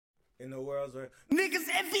In the world where Niggas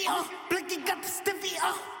envy us, Blicky got the stiffy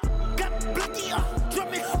up, got Blicky up,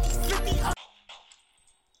 drumming hooky slippy up.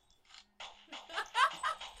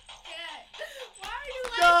 Why are you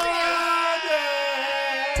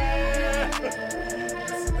laughing? This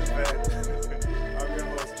is the best. I'm your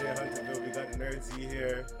host, Jay Hunterville. We got Nerd Z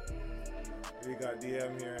here. We got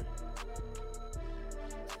DM here.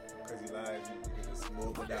 Because he live, you can just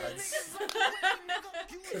move the dance.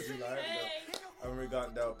 Because he live, and we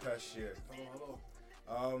got Del Pesh here. Hello.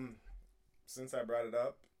 Since I brought it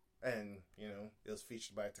up, and you know, it was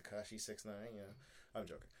featured by Tekashi 6ix9ine. You know, I'm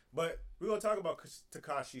joking, but we're gonna talk about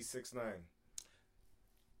Tekashi 6ix9ine.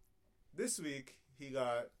 This week he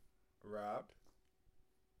got robbed,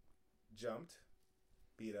 jumped,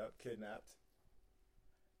 beat up, kidnapped,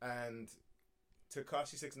 and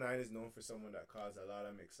Tekashi 6ix9ine is known for someone that caused a lot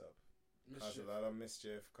of mix-up, caused a lot of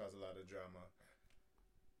mischief, caused a lot of drama.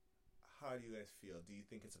 How do you guys feel? Do you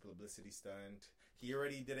think it's a publicity stunt? He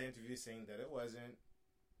already did an interview saying that it wasn't.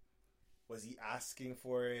 Was he asking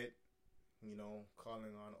for it? You know,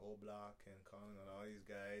 calling on O-Block and calling on all these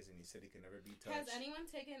guys, and he said he could never be touched. Has anyone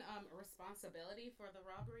taken responsibility for the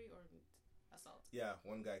robbery or assault? Yeah,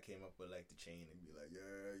 one guy came up with like the chain and be like,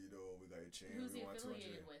 yeah, you know, we got your chain. Who's we he want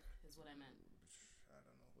affiliated 200. with is what I meant. I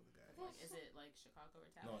don't know who the guy is. Is it like Chicago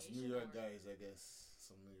retaliation? No, it's New York or... guys, I guess.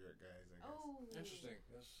 Some New York guys, I guess. Oh. Interesting.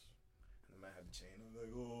 Yes. And the man had the chain. I was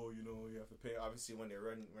like, oh, you know, you have to pay. Obviously, when they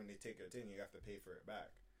take your thing, you have to pay for it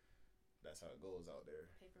back. That's how it goes out there.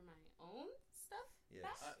 Pay for my own stuff? Yes.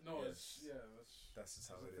 No, yes. that's just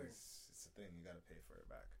how it thing. is. It's a thing. You got to pay for it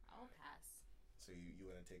back. I'll pass. So you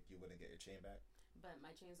wouldn't get your chain back? But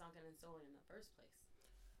my chain's not getting stolen in the first place.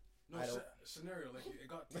 No scenario like it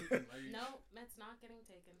got taken. Like, No, it's not getting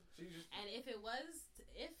taken. So you just, And if it was to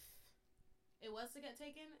get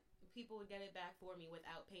taken, people would get it back for me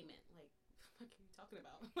without payment. Like, what are you talking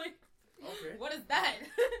about? Like, okay. what is that?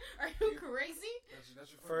 Are you crazy?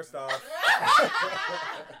 That's your First off,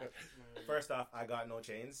 I got no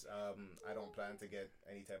chains. I don't plan to get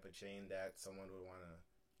any type of chain that someone would want to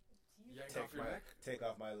take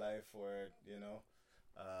off my life for, you know.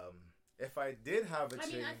 If I did have a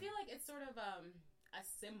chain... I feel like it's sort of a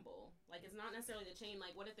symbol. Like, it's not necessarily the chain.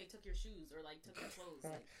 Like, what if they took your shoes or, like, took your clothes?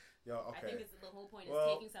 Like, Yo, okay. I think the whole point is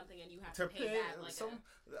taking something and you have to pay back. Like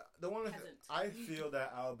the one peasant. I feel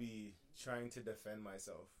that I'll be trying to defend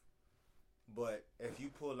myself. But if you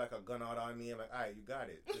pull, like, a gun out on me, I'm like, alright, you got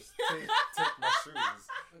it. Just take my shoes.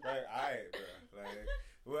 Like, alright, bro. Like,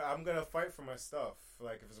 well, I'm gonna fight for my stuff.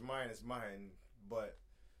 Like, if it's mine, it's mine. But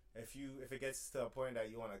if it gets to a point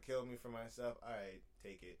that you want to kill me for my stuff, alright,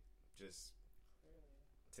 take it. Just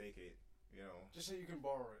take it. You know. Just say you can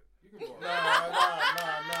borrow it. You can borrow it.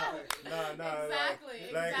 Nah.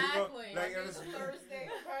 Exactly. Like it was Thursday,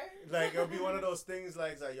 like it'll be one of those things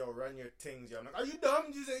like yo, run your things, yo. I'm like, are you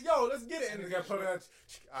dumb? You say, yo, let's get it, and the guy put it on.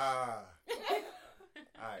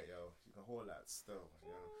 Alright, yo, you can hold that still,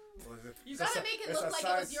 you know. You gotta make it look like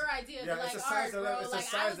it was your idea. Yeah, like, it's a size 11. It's a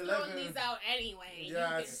size I was 11. throwing these out anyway.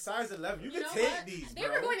 Yeah, it's a size 11. You can take these, bro. They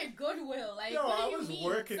were going to Goodwill. Like, yo, what do I you was mean?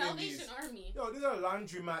 working Salvation in these. Army. Yo, these are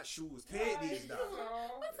laundromat shoes. Take these down.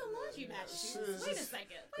 What's a laundromat shoes? Wait a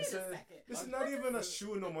second. This is not even a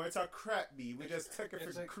shoe no more. It's a crap bee. We just take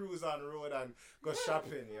it for cruise on road and go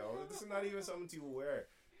shopping, yo. This is not even something to wear.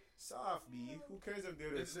 Soft bee. Who cares if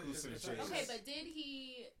they're exclusive chains? Okay, but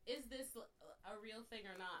is this a real thing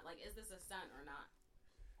or not? Like, is this a stunt or not?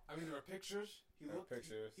 I mean, there are pictures. He looked like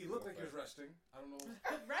he was resting. I don't know.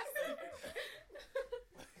 Resting?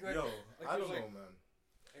 I don't know, man.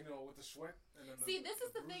 You know, with the sweat. And then this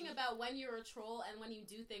is the thing about when you're a troll and when you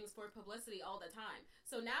do things for publicity all the time.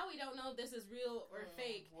 So now we don't know if this is real or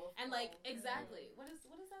fake. And like, exactly. What is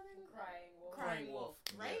that thing? Crying wolf.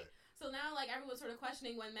 Right? Yeah. So now, like, everyone's sort of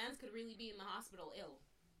questioning when mans could really be in the hospital ill.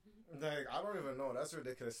 Like, I don't even know. That's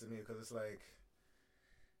ridiculous to me because it's like,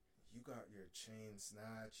 you got your chain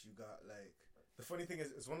snatched. You got, like... The funny thing is,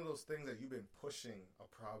 it's one of those things that you've been pushing a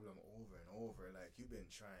problem over and over. Like, you've been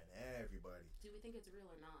trying everybody. Do we think it's real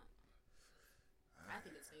or not? I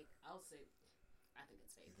think it's fake. I'll say... I think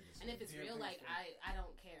it's fake. And if it's real, like, I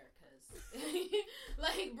don't care, because...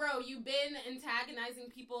 like, bro, you've been antagonizing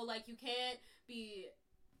people. Like, you can't be...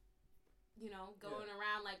 You know, going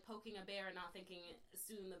around like poking a bear and not thinking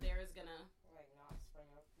soon the bear is gonna like not spring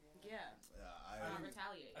up. Not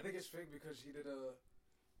retaliate. I think it's fake because he did an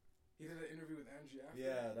interview with Angie after.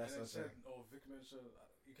 Yeah, that's and what said, "Oh, Vic mentioned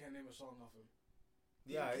you can't name a song off him."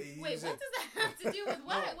 Yeah. Wait, what does that have to do with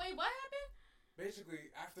what? Wait, what happened? Basically,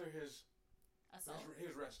 after his assault,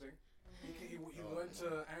 his resting. He went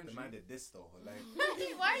to Angie. The man did this though. Like,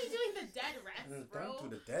 why are you doing the dead rest, bro? Don't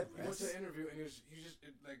do the dead rest. He went to an interview and he just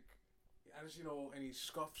like. I didn't see any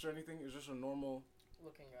scuffs or anything. It was just a normal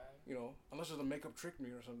looking guy. Unless the makeup tricked me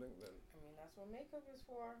or something. Then I mean, that's what makeup is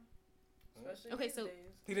for. Especially Okay, these so days.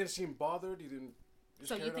 he didn't seem bothered. He didn't.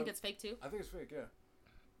 So you think it's fake too? I think it's fake. Yeah.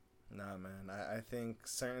 Nah, man. I think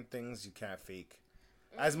certain things you can't fake.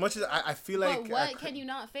 As much as I feel like. But what can you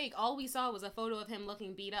not fake? All we saw was a photo of him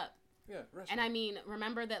looking beat up. Yeah, and I mean,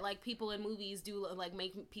 remember that like people in movies do like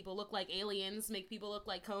make people look like aliens, make people look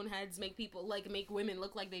like cone heads, make women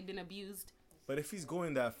look like they've been abused. But if he's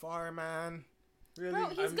going that far, man, really? Bro,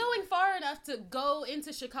 he's going far enough to go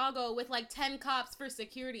into Chicago with like 10 cops for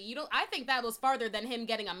security. I think that was farther than him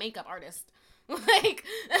getting a makeup artist. Like,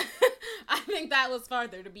 I think that was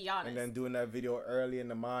farther, to be honest. And then doing that video early in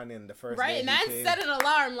the morning, the first right, day and then set an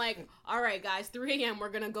alarm like, all right, guys, 3 a.m.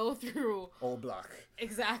 we're gonna go through old block.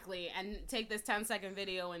 Exactly, and take this 10-second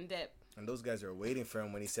video and dip. And those guys are waiting for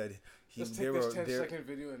him when he said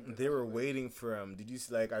they were waiting for him. Did you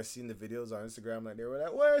see, like, I've seen the videos on Instagram, like they were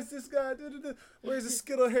like, where's this guy? Where's the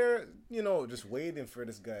Skittle hair? Just waiting for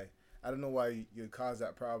this guy. I don't know why you cause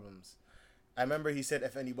that problems. I remember he said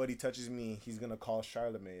if anybody touches me, he's gonna call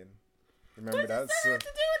Charlemagne. Remember that? What does that have to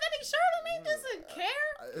do with anything? Charlemagne doesn't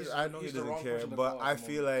care. I know he doesn't care, but I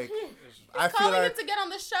feel like he's calling him to get on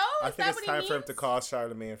the show. I think it's time for him to call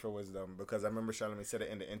Charlemagne for wisdom, because I remember Charlemagne said it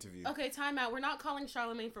in the interview. Okay, time out. We're not calling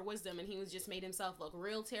Charlemagne for wisdom, and he was just made himself look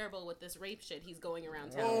real terrible with this rape shit he's going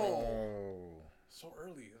around town with. So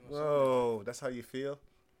early. Whoa, that's how you feel?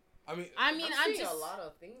 I'm seeing a lot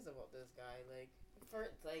of things about this guy.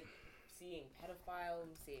 Like seeing pedophile,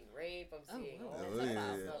 I'm seeing rape, I'm seeing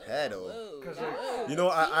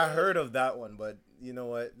pedo. I heard of that one, but you know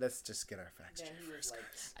what? Let's just get our facts straight first,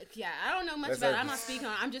 guys. Yeah, I don't know much about it. I'm not speaking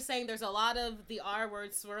on it. I'm just saying there's a lot of the R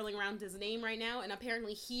word swirling around his name right now, and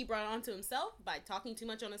apparently he brought it onto himself by talking too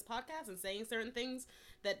much on his podcast and saying certain things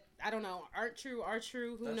that, I don't know, aren't true,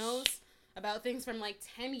 who knows, about things from like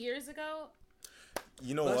 10 years ago.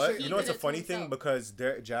 You know what? You know what's a funny thing? Because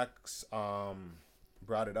Derek Jacks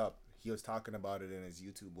brought it up. He was talking about it in his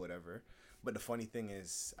YouTube, whatever. But the funny thing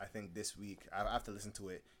is, I think this week, I have to listen to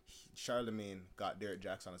it, Charlemagne got Derek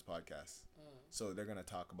Jacks on his podcast. So they're going to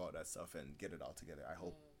talk about that stuff and get it all together. I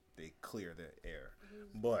hope they clear the air.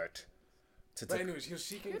 But anyways, he was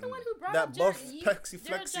seeking... You're the one who brought that up buff, plexi,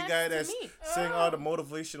 flexi guy that's saying all the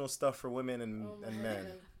motivational stuff for women and men.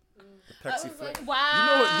 The plexi flex.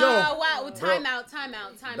 Wow. Time out.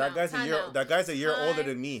 That guy's a year older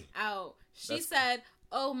than me. She said...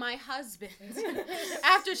 oh, my husband.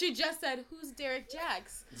 After she just said, who's Derek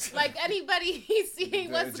Jacks? Like, anybody he's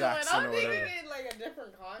seeing what's going on. I'm thinking in, like, a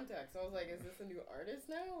different context. I was like, is this a new artist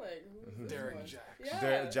now? Like, who's Derek Jacks. Yeah.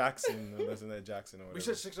 Derek Jackson. Wasn't that Jackson or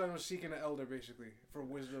whatever? We said 6ix9ine was seeking an elder, basically, for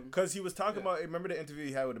wisdom. Because he was talking about, remember the interview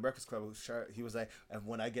he had with the Breakfast Club? He was like, and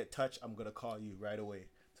when I get touched, I'm going to call you right away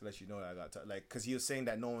to let you know that I got touched. Like, because he was saying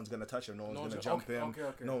that no one's going to touch him. No one's going to jump him.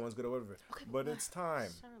 Okay. No one's going to whatever. Okay, but it's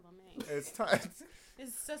time. Charlemagne. It's time.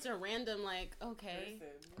 It's such a random, like, okay.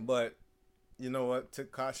 But, you know what,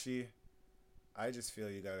 Tekashi, I just feel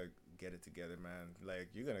you gotta get it together, man. Like,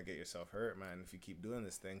 you're gonna get yourself hurt, man, if you keep doing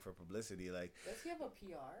this thing for publicity. Like, does he have a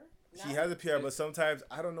PR? He has a PR, but sometimes,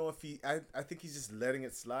 I don't know if I think he's just letting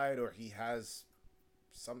it slide, or he has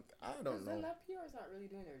something, I don't know. Then that PR is not really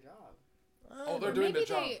doing their job. Oh, they're doing their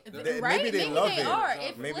job. Right? Maybe they love it. Are.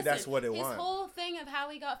 Maybe that's what they want. His whole thing of how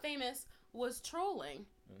he got famous was trolling.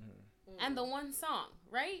 And the one song,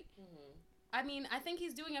 right? I mean, I think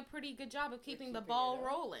he's doing a pretty good job of keeping the ball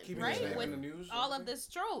rolling, right? With all of this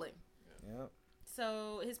trolling. Yeah.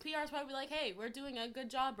 So his PR is probably like, hey, we're doing a good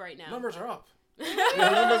job right now. Numbers are up.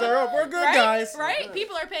 Numbers are up. We're good, right? guys. Right?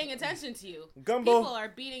 People are paying attention to you. Gumbo. People are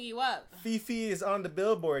beating you up. Fifi is on the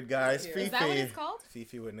billboard, guys. Fifi. Is that what it's called?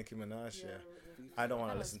 Fifi with Nicki Minaj, yeah. I don't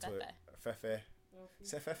want to listen to it. Fefe.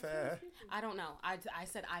 I don't know. I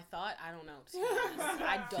said I thought. I don't know.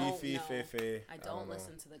 I don't know. I don't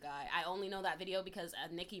listen to the guy. I only know that video because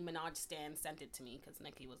a Nicki Minaj stan sent it to me because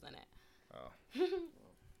Nicki was in it. Oh.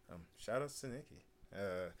 Shout out to Nicki.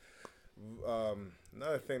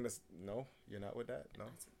 Another thing that's... No? You're not with that? No?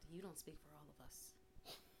 You don't speak for all of us.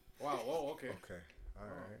 Wow. Whoa, okay. Okay. All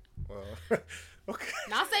right. Well, okay.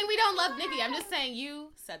 Not saying we don't love Nicki. I'm just saying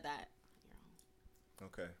you said that.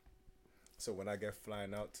 Okay. So when I get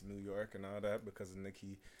flying out to New York and all that because of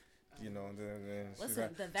Nicki, then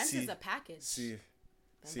listen, the vent is a package. The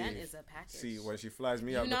vent is a package. See, when she flies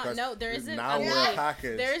me out because there isn't now we're a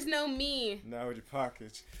package. There is no me. Now we're a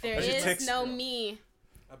package. There is no me.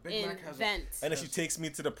 A Big Mac has vent. And then she takes me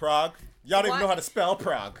to the Prague. Y'all don't even know how to spell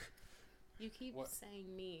Prague. You keep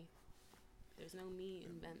saying me. There's no me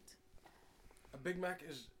in vent. A Big Mac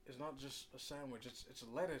is not just a sandwich. It's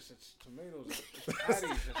lettuce. It's tomatoes. It's patties. I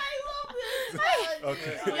love this.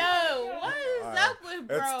 Okay. Yo, what is up with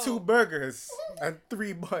bro? It's 2 burgers and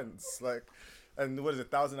 3 buns. Like, and what is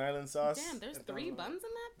it, Thousand Island sauce? Damn, there's 3 buns in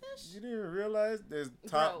that fish? You didn't even realize there's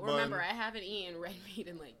top Bro, bun. remember, I haven't eaten red meat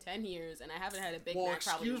in like 10 years, and I haven't had a Big Mac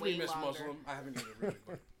probably excuse way me, Miss longer. Muslim. I haven't eaten really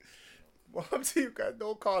good. Well, I'm telling you guys,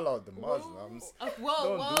 don't call out the Muslims.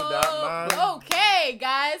 Whoa, Don't do that, man. Okay,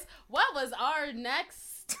 guys, what was our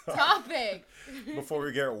next topic? Before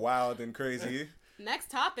we get wild and crazy.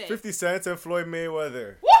 Next topic. 50 Cent and Floyd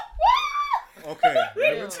Mayweather. Woo, woo! Okay, let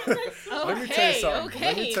me tell you something. Okay,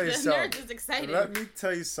 Let me tell you the something. nerd is excited. Let me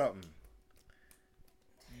tell you something.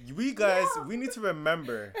 We guys, we need to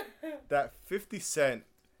remember that 50 Cent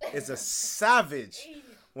is a savage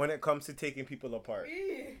when it comes to taking people apart.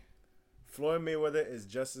 Floyd Mayweather is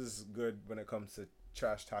just as good when it comes to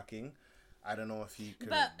trash talking. I don't know if he could.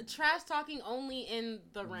 But trash talking only in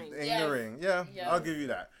the ring. In the ring, yeah, I'll give you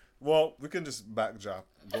that. Well, we can just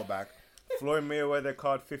go back. Floyd Mayweather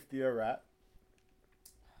called 50 a rat.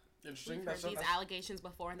 Interesting. We've heard these allegations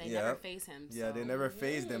before, and they Yeah. never face him. So. Yeah, they never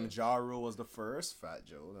phased him. Ja Rule was the first, Fat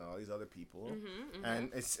Joe, and all these other people,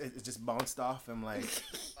 and it just bounced off him like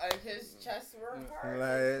his chest were hard.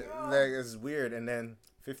 like it's weird. And then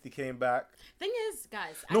 50 came back. Thing is,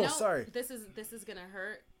 guys, No, I know sorry. this is gonna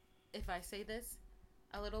hurt if I say this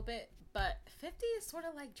a little bit, but 50 is sort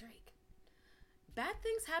of like Drake. Bad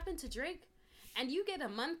things happen to Drake, and you get a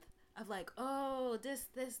month of like, oh, this,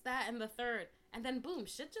 that, and the third. And then boom,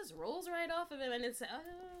 shit just rolls right off of him, and it's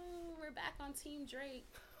we're back on Team Drake.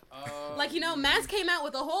 Like, you know, Maz came out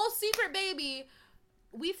with a whole secret baby.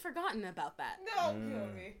 We've forgotten about that. No, kill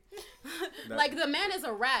me. Like, the man is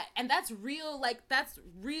a rat, and that's real. Like, that's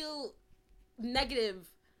real negative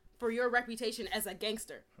for your reputation as a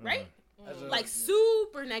gangster, right? Like,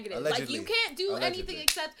 super negative. Allegedly. Like, you can't do anything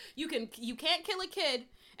except you can't kill a kid.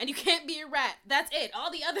 And you can't be a rat. That's it. All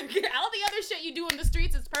the other shit you do in the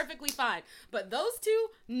streets is perfectly fine. But those two,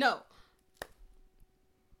 no.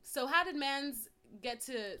 So how did Mans get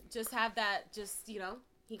to just have that? Just, you know,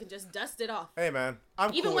 he can just dust it off. Hey man,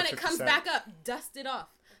 I'm even cool when with it 50 comes Cent. back up, dust it off.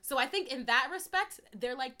 So I think in that respect,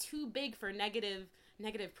 they're like too big for negative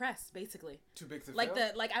press, basically. Too big to like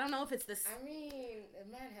fail? I don't know if it's this. I mean,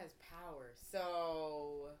 the man has power,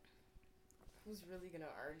 so who's really gonna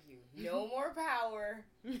argue? No more power.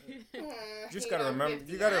 You just gotta remember.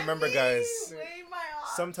 You gotta remember, guys.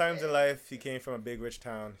 Sometimes in life, he came from a big rich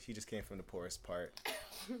town. He just came from the poorest part.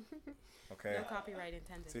 Okay. No copyright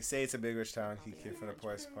intended. So they say it's a big rich town. He came from the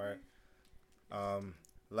poorest part.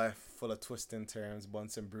 Life full of twists and turns,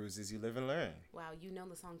 bumps and bruises. You live and learn. Wow, you know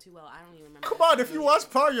the song too well. I don't even remember. Come on, if you watch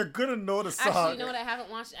Power, you're gonna know the song. Actually, you know what? I haven't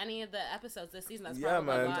watched any of the episodes this season. That's probably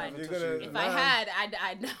why. You're gonna. If I had,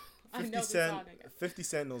 I'd know. 50 Cent. 50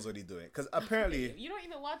 Cent knows what he's doing. Because apparently. You don't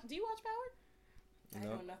even watch. Do you watch Power? I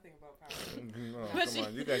know nothing about power. No, come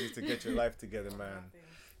on, you guys need to get your life together, man.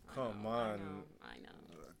 Come on. I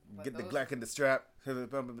know. Get the Glock in the strap.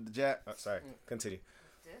 Pump in the jack. Oh, sorry. Continue.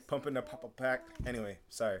 Pumping the pop pack. Anyway,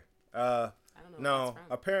 sorry. I don't know. No,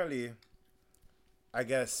 apparently, I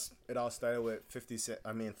guess it all started with 50 Cent.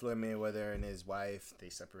 I mean, Floyd Mayweather and his wife, they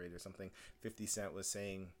separated or something. 50 Cent was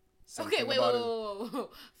saying something okay, wait.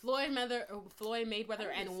 Floyd Mayweather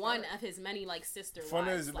Oh, and one of his many like sister Fun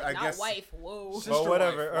wives, is, like, I not guess- wife. Whoa. Sister or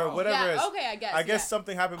whatever, wife, wow. or whatever. Yeah. Is. Okay, I guess. I guess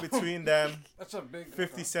something happened between them. That's a big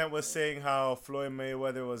 50 Cent was saying how Floyd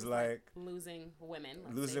Mayweather was like losing women.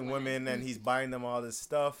 let's say losing women, and he's buying them all this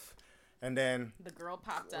stuff, and then The girl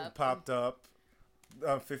popped up.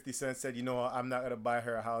 50 Cent said, you know what, I'm not gonna buy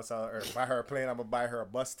her a house or buy her a plane. I'm gonna buy her a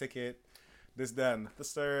bus ticket. This, then the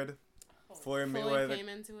third. Floyd Mayweather came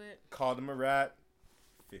into it. called him a rat.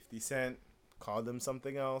 50 Cent called him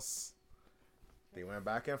something else. They went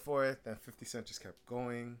back and forth, and 50 Cent just kept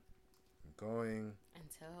going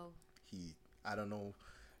Until I don't know.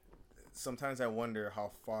 Sometimes I wonder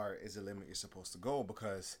how far is the limit you're supposed to go,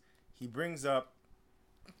 because he brings up,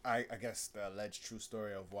 I guess, the alleged true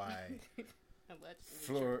story of why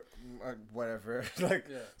Floyd, whatever, like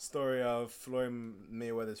story of Floyd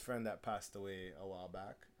Mayweather's friend that passed away a while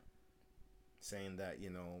back, saying that, you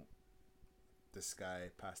know, this guy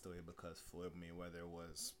passed away because Floyd Mayweather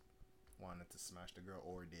was wanted to smash the girl,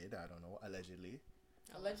 or did, I don't know, allegedly.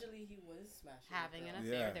 Allegedly, he was smashing. having an her.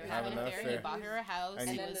 affair. They were having an affair. He bought her a house. And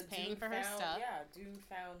he he- was the paying dude for her found- stuff. Yeah,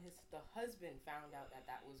 the husband found out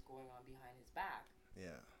that was going on behind his back.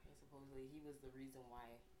 Yeah. And supposedly he was the reason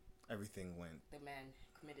why Everything went. the man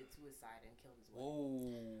committed suicide and killed his wife.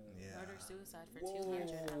 Whoa. Yeah. Murder suicide for Whoa.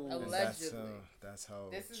 200. And Allegedly. that's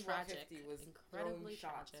how. This is Tragic. what 50 was Incredibly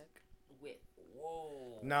throwing shots tragic. with.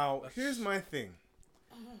 Whoa. Now, here's my thing.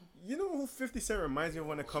 You know who 50 Cent reminds me of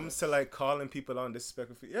when it comes to like calling people on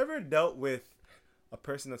disrespectful? You ever dealt with a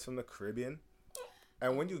person that's from the Caribbean?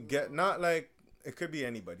 And when you get, not like, it could be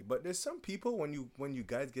anybody, but there's some people when you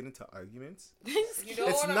guys get into arguments,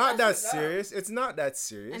 it's not that serious. It's not that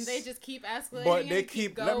serious. And they just keep escalating. But they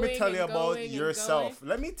keep let me tell you about yourself.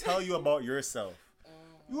 Let me tell you about yourself.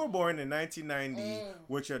 You were born in 1990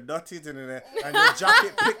 with your dirties and your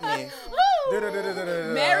jacket picnic.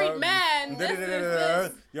 Married man.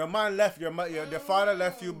 Your man left. Your father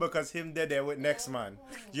left you because him dead there with next man.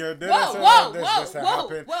 Whoa.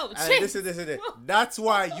 And this is it. That's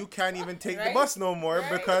why you can't even take the bus no more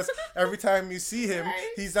because every time you see him,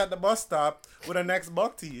 he's at the bus stop with a next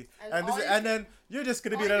buck to you. And then you're just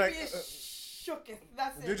gonna be there like. Shooketh.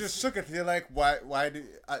 That's it. You're just shooketh. You're like, why did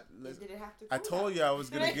I told you I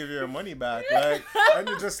was gonna give you your money back, like, and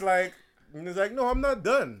you're just like, no, I'm not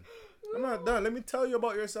done. Let me tell you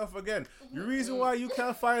about yourself again. The reason why you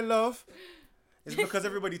can't find love is because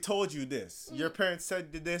everybody told you this. Your parents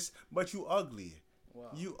said this, but you ugly. Wow.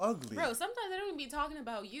 You ugly. Bro, sometimes they don't even be talking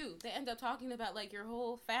about you. They end up talking about like your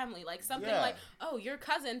whole family. Like something like, oh, your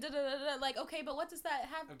cousin, like, okay, but what does that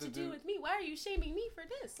have to do with me? Why are you shaming me for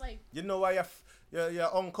this? Like, you know why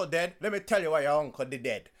your uncle dead? Let me tell you why your uncle did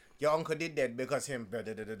dead. Your uncle did dead because him,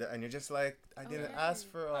 and you're just like, I didn't ask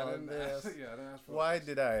for all this. I didn't ask for why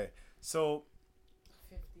did I? So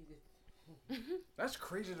 50. That's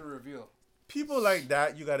crazy to reveal. People like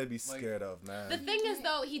that, you gotta be scared of, man. The thing is,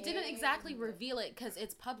 though, he didn't exactly reveal it because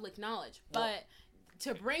it's public knowledge. But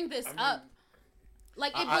to bring this up,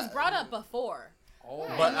 like, it was brought up before. Oh.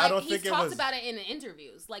 But I don't think it was. He's talked about it in the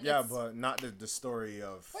interviews. Like, yeah, but not the story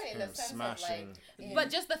of him smashing. But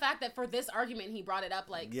just the fact that for this argument, he brought it up,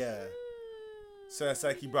 like. Yeah. So it's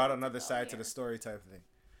like he brought another side to the story type thing.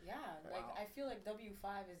 Yeah, like I feel like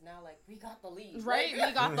W5 is now like we got the lead. Right,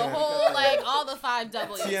 we got the whole like all the 5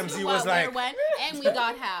 W's. TMZ was like, when, and we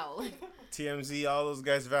got how. TMZ, all those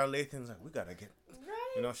guys, Van Lathan's like, we gotta get.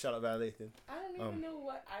 Right. You know, shout out Van Lathan. I don't even know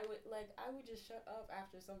what I would like. I would just shut up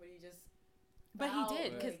after somebody just. But he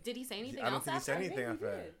did, because did he say anything else? I don't think he said anything after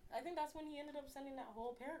that. I think that's when he ended up sending that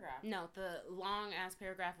whole paragraph. No, the long ass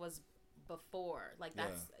paragraph was before. Like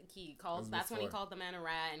that's he calls. That's when he called the man a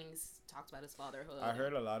rat, and he talks about his fatherhood. I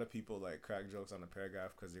heard a lot of people like crack jokes on the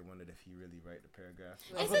paragraph because they wondered if he really write the paragraph.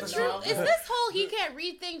 Is it true? Is this whole he can't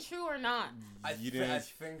read thing true or not? I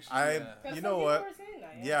think so. You know what?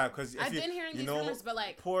 Yeah, because I've been hearing these rumors, but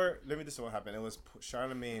like let me just say what happened. It was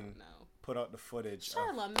Charlemagne. Put out the footage.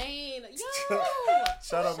 Charlemagne, yo!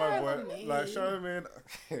 Shout out my boy. Like Charlemagne,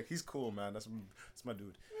 he's cool, man. That's my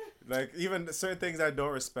dude. Like even certain things I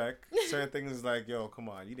don't respect. Certain things like, yo, come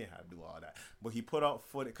on, you didn't have to do all that. But he put out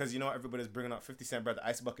footage because you know everybody's bringing up 50 Cent, the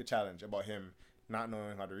Ice Bucket Challenge about him not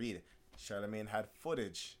knowing how to read. Charlemagne had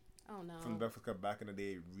footage. Oh no. From the Breakfast Club back in the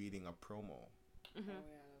day, reading a promo. Mm-hmm.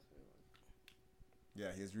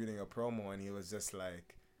 Yeah, he was reading a promo and he was just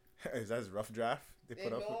like, is that his rough draft? This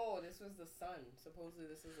was the son. Supposedly,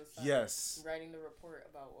 this is the son. Yes. Writing the report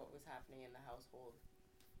about what was happening in the household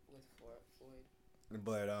with Floyd.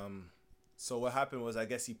 But so what happened was I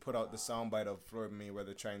guess he put out the soundbite of Floyd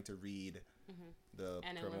Mayweather trying to read the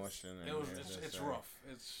promotion. It's rough.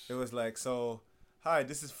 It was like, so hi,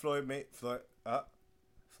 this is Floyd Mayweather.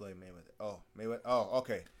 Oh, Mayweather. Oh,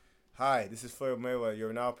 okay. Hi, this is Floyd Mayweather.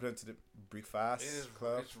 You're now put into the Breakfast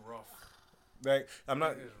Club. It's rough. Like I'm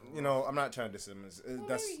not, I'm not trying to diss him.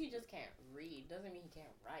 Maybe he just can't read. Doesn't mean he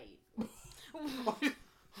can't write.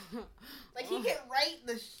 Like he can write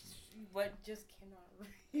but just cannot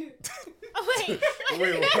read.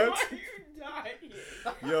 Wait, what? Why are you dying?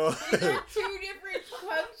 Yo, there are 2 different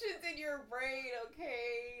functions in your brain.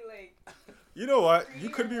 Okay, like. You know what? You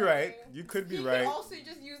could be right. You could be right. You can also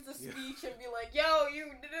just use the speech and be like, "Yo, you,"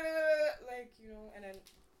 like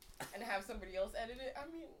and have somebody else edit it. I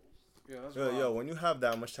mean. Yo, when you have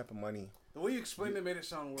that much type of money, the way you explained it made it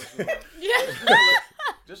sound worse. Yeah.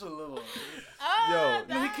 Just a little. Yo,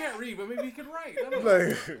 he can't read, but maybe he can write.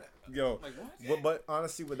 But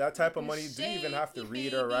honestly, with that type of money, do you even have to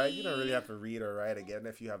read or write? You don't really have to read or write again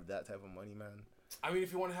if you have that type of money, man. I mean,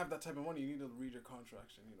 if you want to have that type of money, you need to read your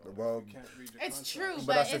contracts. And, well, you can't read your it's contracts. true,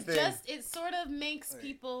 but it sort of makes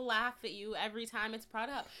people laugh at you every time it's brought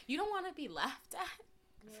up. You don't want to be laughed at.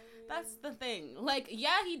 That's the thing. Like,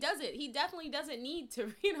 yeah, he does it. He definitely doesn't need to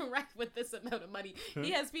read and write with this amount of money.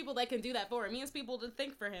 He has people that can do that for him. He has people to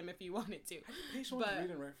think for him if he wanted to. Pay someone to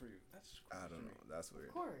read and write for you. That's crazy. I don't know. That's weird.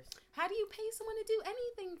 Of course. How do you pay someone to do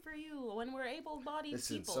anything for you when we're able-bodied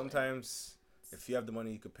people? Sometimes if you have the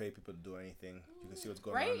money, you could pay people to do anything. You can see what's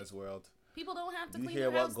going on in this world. People don't have to You clean hear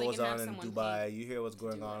their house. what goes they can on have in someone Dubai. paint. You hear what's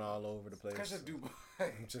going on all over the place. Because of Dubai.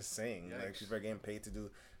 I'm just saying, like Yikes. people are getting paid to do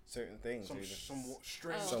certain things. Some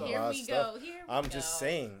strange Oh, Some stuff. here odd we stuff. go. Here we I'm go. just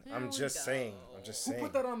saying. Here I'm we just go. saying. I'm just Who saying.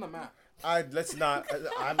 put that on the map? Let's not.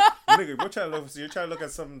 Nigga, we're trying to look. You're trying to look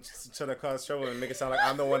at some trying to cause trouble and make it sound like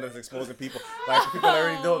I'm the one that's exposing people. Like people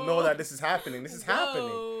already don't know that this is happening. This is happening.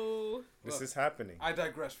 Whoa. This Look, is happening. I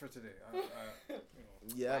digress for today.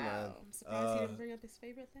 Yeah, Wow. man. I'm surprised he didn't bring up his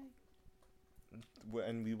favorite thing.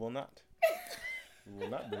 And we will not. We will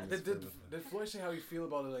not bring this. Did Floyd say how he feel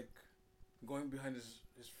about it, like going behind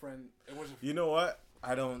his friend? It wasn't. You know what?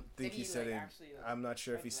 I don't think Did he he, said like, it. actually, like, I'm not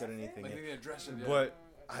sure if he said address it? anything. Like yet. they address it, yeah. But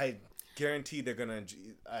I guarantee they're gonna.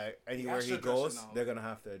 Anywhere has to he address goes, it now. they're gonna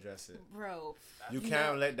have to address it. Bro. You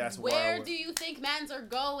can't let that's Where why. do you think mans are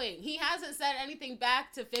going? He hasn't said anything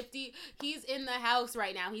back to 50. He's in the house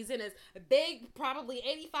right now. He's in his big, probably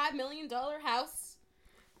 $85 million house,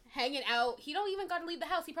 hanging out. He don't even got to leave the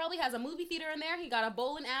house. He probably has a movie theater in there. He got a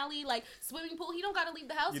bowling alley, like swimming pool. He don't got to leave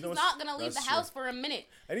the house. You know He's what's- not going to leave the that's house true. for a minute.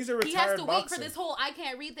 And he's a retired He has to wait boxer. for this whole I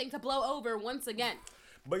can't read thing to blow over once again.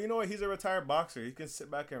 But you know what? He's a retired boxer. He can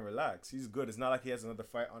sit back and relax. He's good. It's not like he has another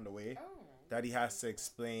fight on the way Oh. that he has to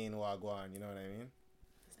explain Wagwan. You know what I mean?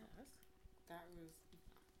 That was.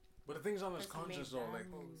 But the thing's on his Because he conscience made though, that like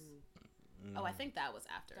move. Oh, I think that was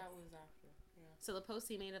after. That was after. Yeah. So the post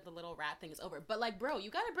he made of the little rat thing is over. But like, bro, you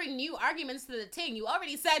gotta bring new arguments to the thing. You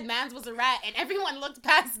already said Mans was a rat, and everyone looked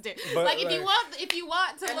past it. But, like, if you like- want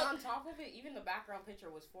to And look. on top of it, even the background picture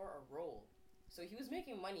was for a role, so he was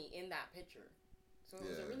making money in that picture. So it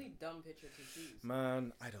was a Yeah. really dumb picture to choose.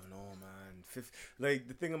 Man, I don't know, man. Like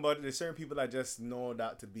the thing about it, there's certain people I just know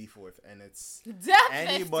that to beef with, and it's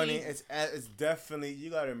Definitely. anybody. It's definitely you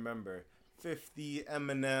gotta remember. 50,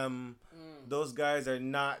 Eminem, those guys are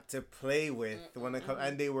not to play with when it comes,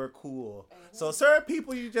 and they were cool. So certain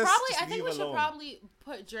people you just Probably, just I think leave we should alone. probably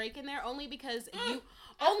put Drake in there only because you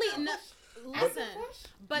only no, listen.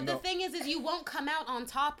 But the No. thing is you won't come out on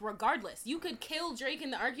top regardless. You could kill Drake in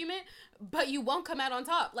the argument, but you won't come out on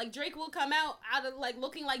top. Like Drake will come out of like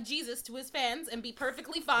looking like Jesus to his fans and be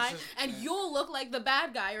perfectly fine, and you'll look like the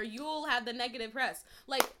bad guy or you'll have the negative press.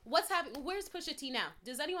 Like what's happening? Where's Pusha T now?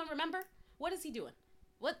 Does anyone remember? What is he doing?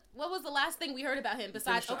 What was the last thing we heard about him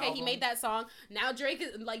besides finished the okay he album. made that song? Now Drake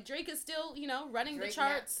is still running Drake the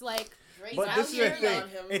charts like. Drake's But out this is here the thing. on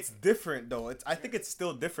him. It's different though. I think it's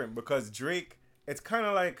still different because Drake. It's kind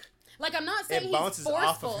of like. Like I'm not saying It he's bounces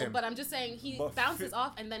off of forceful, him. but I'm just saying he But bounces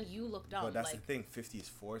off and then you look dumb. But that's like, the thing. 50 is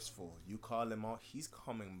forceful. You call him out, he's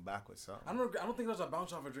coming back with something. I don't think that was a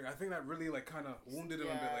bounce off a Drake. I think that really like kind of wounded him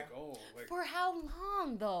a bit. Yeah. Like like. for how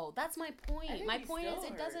long though? That's my point. think My he's point is still it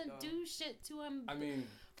hurt, doesn't though. do shit to him. I mean,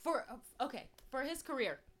 for his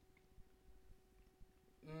career.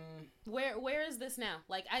 Where is this now?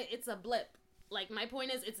 Like it's a blip. Like my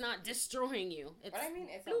point is it's not destroying you. It's But I mean,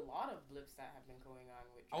 it's a lot of blips that have been going on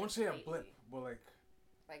with. I wouldn't say a Drake blip, lately. but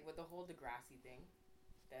Like with the whole Degrassi thing,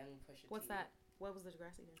 then Pusha what's T. that? What was the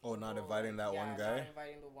Degrassi thing? Oh, not Oh, inviting that yeah, one not guy.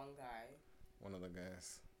 inviting the one guy. One of the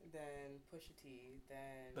guys. Then Pusha T. Then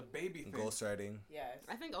the baby thing. Ghostwriting. yes.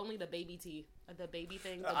 I think only the baby thing.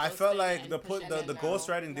 I ghost felt thing, like and the Pusha the T. the now.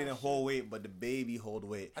 ghostwriting Now didn't shit. hold weight, but the baby hold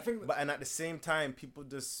weight. I think. And at the same time, people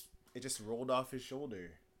it just rolled off his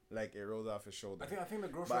shoulder. Like it rolled off his shoulder. I think the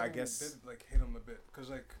ghostwriting But I guess- did like hit him a bit because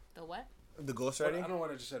like. The what? The I ghostwriting. don't know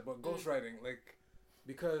what I just said, but ghostwriting like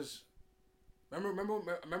because.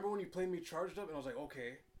 Remember when you played me Charged Up and I was like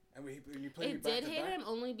okay, and when you played me It back did to hit back. him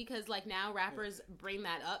only because like now rappers bring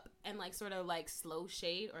that up and like sort of like slow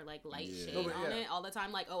shade or like light Yeah. shade No, but on yeah. it all the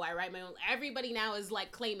time. Like, oh, I write my own. Everybody now is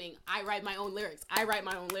like claiming I write my own lyrics. I write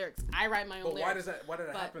my own lyrics. I write my own But lyrics. why did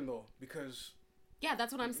that But- happen though? Because Yeah,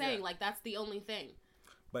 that's what I'm saying. Yeah. Like that's the only thing.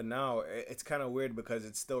 But now it's kind of weird because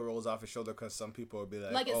it still rolls off his shoulder because some people will be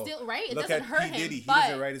like, Like it's oh, still right. It look doesn't at hurt P. Diddy. him, He but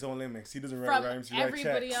doesn't write his own lyrics. He doesn't write from rhymes. He writes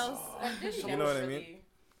everybody checks. else. You know what I mean?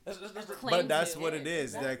 that's Claim But that's to. what it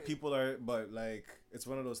is. Exactly. Like people are, but like it's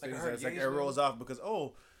one of those Like, I things heard that's like Ye's it rolls name. off because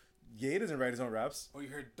Ye doesn't write his own raps, Oh, you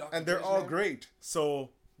heard Dr. and they're Dre's all name? great.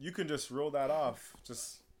 So you can just roll that off.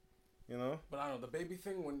 Just you know. But I don't know the baby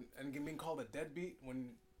thing and being called a deadbeat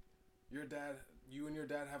when you and your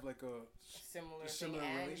dad have like a Similar Similar thing,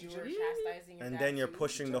 and you relationship. were chastising your And dad then you're too.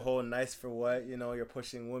 pushing the whole nice for what, you know, you're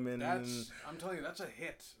pushing women. that's I'm telling you that's a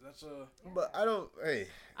hit. That's a But I don't, hey.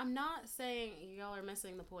 I'm not saying y'all are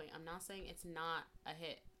missing the point. I'm not saying it's not a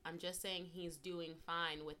hit. I'm just saying he's doing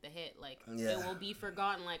fine with the hit. Like Yeah. it will be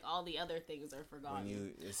forgotten, like all the other things are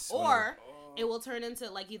forgotten. It's Or it will turn into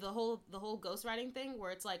like the whole ghostwriting thing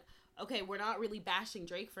where it's like, okay, we're not really bashing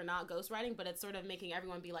Drake for not ghostwriting, but it's sort of making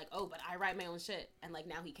everyone be like, oh, but I write my own shit, and like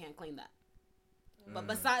now he can't claim that. But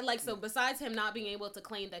besides him not being able to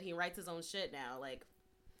claim that he writes his own shit now, like,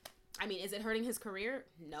 I mean, is it hurting his career?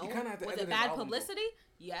 No. Was it bad publicity?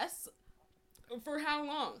 Yes. For how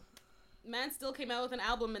long? Man still came out with an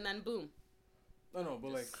album and then boom. No,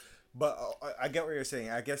 but like. But I get what you're saying.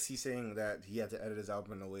 I guess he's saying that he had to edit his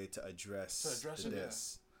album in a way to address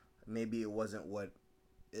this. Yeah. Maybe it wasn't what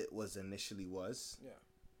it was initially was. Yeah.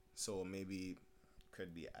 So maybe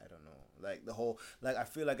could be, I don't know. Like the whole, like I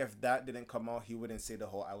feel like if that didn't come out, he wouldn't say the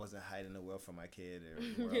whole "I wasn't hiding the world from my kid."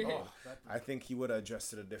 I think he would have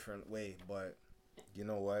addressed it a different way. But you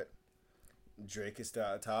know what? Drake is still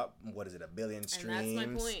at the top. What is it? 1 billion streams. And that's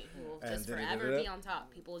my point. He will just forever be on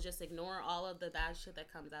top. People just ignore all of the bad shit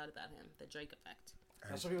that comes out about him. The Drake effect.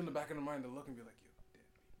 That's what people in the back of their mind to look and be like,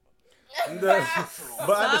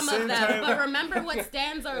 but at the same time, but remember what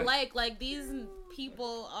stands are like. Like these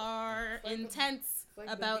people are intense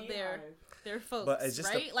about their folks, but it's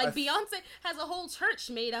just right? Like Beyonce has a whole church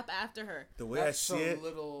made up after her. The way I see it,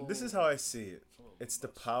 this is how I see it. It's the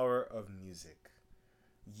power of music.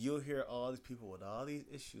 You'll hear all these people with all these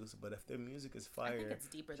issues, but if their music is fire, I think it's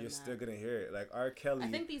deeper than you're that. Still gonna hear it. Like R. Kelly,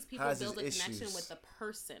 I think these people build a connection with the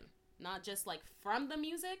person, not just like from the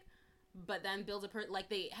music, but then build like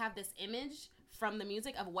they have this image from the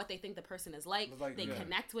music of what they think the person is like. They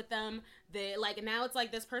connect with them. They like now it's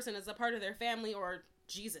like this person is a part of their family or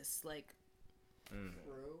Jesus. Like,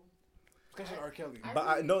 true. Especially R. Kelly.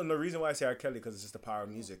 But the reason why I say R. Kelly because it's just the power of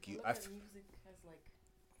music. Music has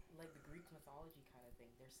like the Greek mythology kind of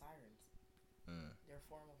thing. They're sirens. They're a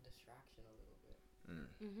form of distraction a little bit.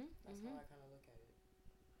 That's how I kind of look at it.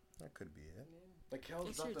 That could be it. Yeah. Like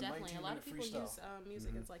Kel's dropped a 19-minute freestyle. A lot of people use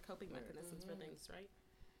music as like coping mechanisms for things, right?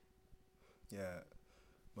 Yeah,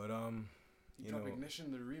 but you know,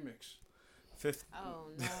 Ignition the remix. Oh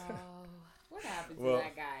no! What happened to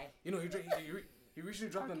that guy? You know, he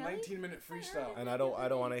recently dropped a 19-minute freestyle, and I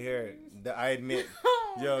don't want to hear it. I admit,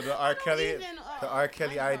 the R.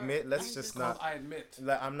 Kelly, I admit. Let's just not. I admit.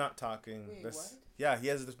 Like, I'm not talking. Wait, what? Yeah, he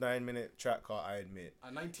has this 9-minute track called "I Admit,"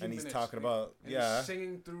 a 19 and he's minutes, talking about he's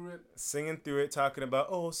singing through it, talking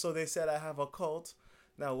about so they said I have a cult.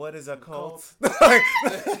 Now what is a cult? Whoa,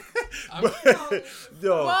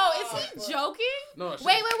 is he joking? No.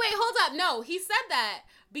 Wait, hold up. No, he said that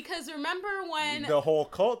because remember when the whole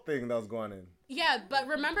cult thing that was going in. Yeah, but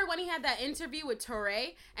remember when he had that interview with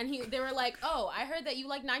Touré and they were like, "Oh, I heard that you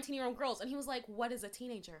like 19-year-old girls," and he was like, "What is a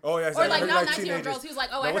teenager?" Oh yeah, or like not 19-year-old girls. He was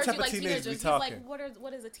like, "Oh, I heard you like teenagers." He's talking? like,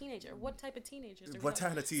 "What is a teenager? What type of teenagers?" What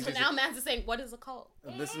type of teenagers? So now man's just saying, "What is a cult?"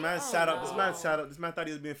 This man sat up. This man thought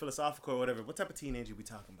he was being philosophical or whatever. What type of teenager we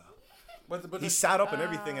talking about? But he sat up and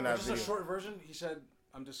everything in that video. Just a short version. He said,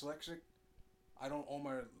 "I'm dyslexic. I don't own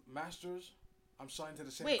my masters. I'm signed to the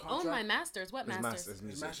same contract." Wait, own my masters? What masters?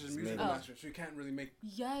 His master's musical master. So he can't really make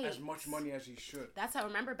as much money as he should. That's how.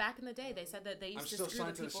 Remember back in the day, they said that they used to screw the people from.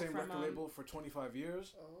 I'm still signed to the same record label for 25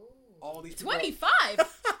 years. All these 25.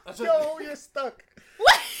 Yo, you're stuck.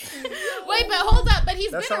 What? Wait, but hold up. But he's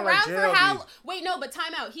been around for how? Wait, no, but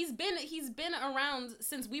time out. He's been around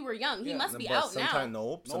since we were young. He must be out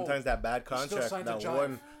now. Sometimes that bad contract,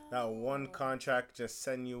 that one contract just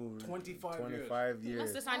send you 25 years. He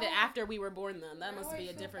must have signed it after we were born. Then that must be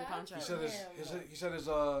a different contract. He said his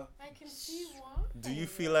I can see why. Do you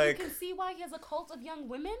feel like? You can see why he has a cult of young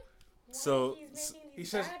women. So he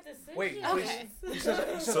says, wait. Okay. He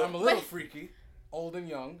says I'm a little freaky, old and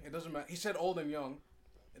young. It doesn't matter. He said old and young.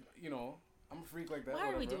 You know, I'm a freak like that.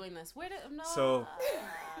 Why are we doing this? No. So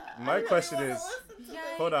my question is,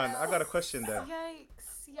 hold on, I got a question then.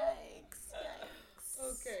 Yikes.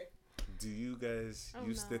 Okay. Do you guys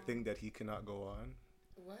used to think that he cannot go on?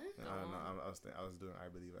 What? No, I was doing I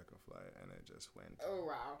Believe I Can Fly, and it just went. Oh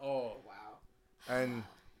wow. Oh wow. And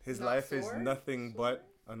his life is nothing but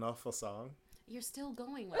an awful song. You're still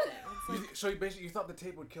going with it. So you thought the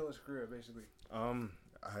tape would kill his career, basically.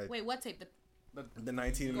 Wait, what tape? The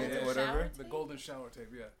 19-minute whatever. The golden shower tape,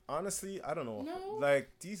 yeah. Honestly, I don't know. No. Like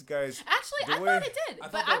these guys. Actually, I thought it did,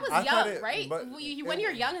 but I was young, right? When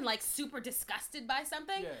you're young and like super disgusted by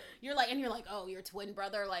something, you're like, oh, your twin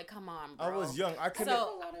brother, like, come on, bro. I was young. I couldn't.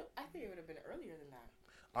 I think it would have been earlier than that.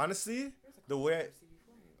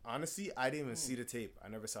 Honestly, I didn't even see the tape. I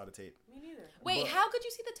never saw the tape. Me neither. Wait, how could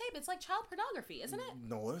you see the tape? It's like child pornography, isn't it?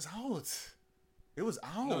 No, it was out. It was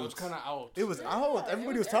out. No, it was kind of out. It was out.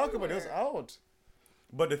 Everybody was talking about it. It was out.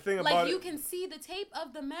 But the thing Like about you it, can see the tape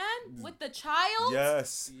of the man with the child.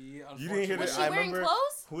 yes, Yeah, you didn't hear Was that. she I wearing remember.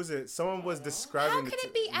 clothes? Who is it? Someone was describing. How could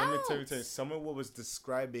it be Let me out? tell you, someone was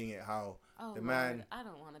describing it how Oh, the Lord, man, I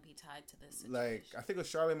don't want to be tied to this situation. like, I think it was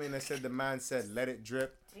Charlemagne that said the man said, "Let it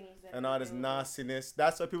drip," Things that and are all this doing- nastiness.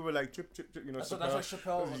 That's why people were like, "Drip, drip, drip." You know, That's like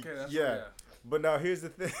Chappelle. Okay, that's yeah. But now here's the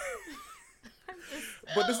thing. I'm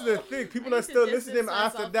just- But this is the thing. People I are need to still listening to him distance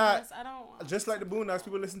after myself from that. this. I don't want Just like the to. Boondocks,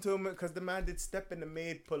 people listen to him because the man did "Step in the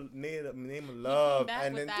Name of He Love," came back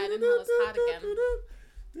and with then that and was hot again.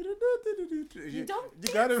 You don't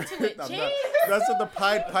you gotta. dance to it, I'm James. not. That's what the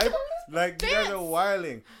Pied Pipe. Don't Like you guys are dance.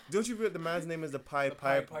 wilding. Don't you feel the man's name is the Pied The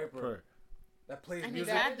Pied Piper? Piper. That plays And he's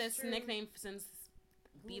music. had That's this true. nickname since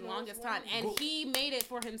the Who knows longest why? time, and he made it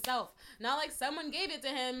for himself. Not like someone gave it to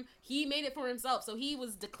him. He made it for himself. So he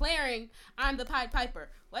was declaring, "I'm the Pied Piper."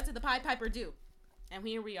 What did the Pied Piper do? And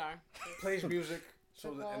here we are. Plays music.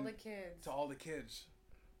 So To that, all and the kids. to all the kids.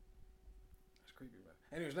 That's creepy, man.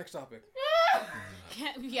 Anyways, next topic.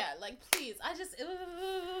 Yeah, like please, I just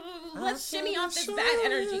let's shimmy off this bad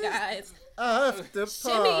energy, guys. After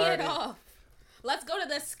Shimmy it party. off. Let's go to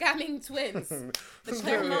the scamming twins, the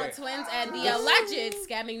Claremont twins, and the alleged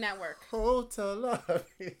scamming network. Hotel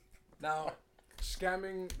lobby. Now, the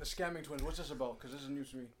scamming twins. What's this about? Because this is new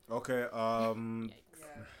to me. Okay. Yikes. Yeah.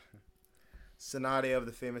 Sanade of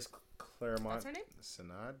the famous Claremont. What's her name?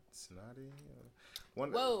 Sanade. One.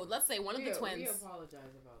 Whoa, let's say one of the We twins. apologize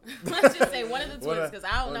about that. Let's just say one of the One twins of- because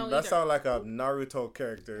I don't know That either. sounds like a Naruto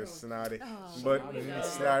character, Sanade. Oh, But Sanade. No.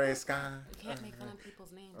 Sanade Sky. You can't make fun of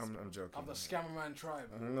people's names. I'm joking. Of the Scammerman tribe.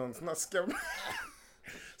 No, it's not Scam.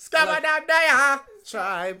 Scammer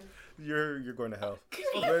tribe. You're going to hell.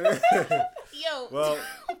 But- Yo, Well-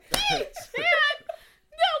 Peach, man,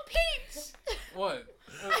 no Peach. What?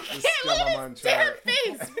 I can't Scammerman look at his damn tribe.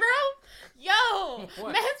 face, bro. Yo,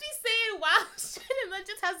 What? man's be saying wild shit and then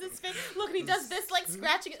just has this face. Look, and he does this like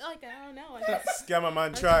scratching it. Like I don't know. I just,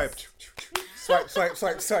 Scammerman tribe. Swipe.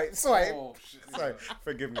 Oh, shit. Sorry,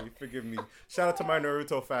 forgive me. Shout out to my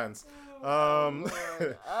Naruto fans.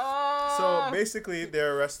 So basically,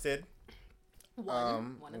 they're arrested.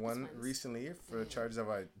 one of the One twins. recently for charges of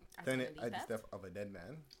Identity theft? theft of a dead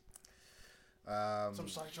man. Some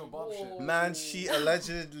sideshow Bob shit. Man, she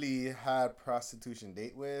allegedly had prostitution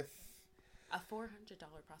date with. A $400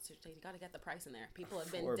 prostitute date. You gotta get the price in there. People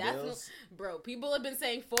have been Four definitely, bills? bro. People have been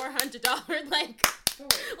saying $400,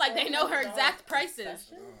 like they know her exact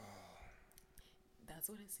prices. That's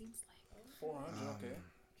what it seems like. 400, okay.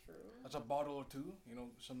 True. That's a bottle or two. You know,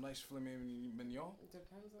 some nice filet mignon. It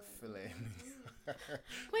depends on. Filet.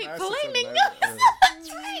 Wait, That's filet such a mignon. nice-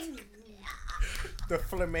 That's right. The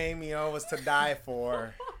filet mignon was to die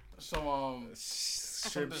for. Some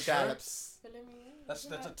Shrimp dessert? scallops. That's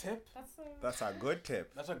a tip. That's a good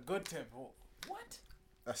tip. That's a good tip. Oh, what?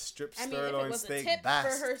 A strip I mean, if it sirloin was a steak tip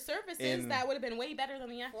bass. for her services, in- that would have been way better than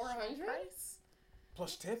the actual 400? price.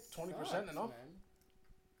 Plus tip, 20% and up.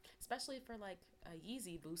 Especially for like a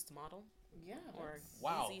Yeezy Boost model Yeah. or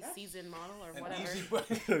Wow. Yeezy Season model or An whatever. easy.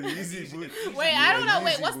 Easy boost. Wait, I don't know. Yeah,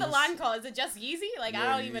 Wait, Yeezy what's the Boost. line called? Is it just Yeezy? Like Yeah,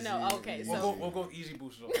 I don't even know. Yeezy, Okay, Yeezy. so We'll go easy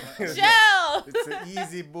boost though. chill. It's an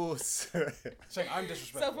easy boost. Saying I'm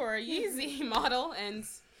disrespectful. So for a Yeezy model, and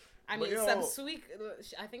I But mean yo- some sweet.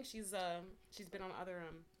 I think she's been on other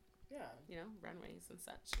Yeah. runways and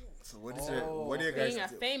such. So what is it? What do you Being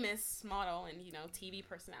guys a do? famous model and TV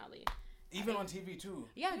personality. Even on TV too.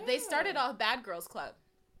 Yeah, they started off Bad Girls Club.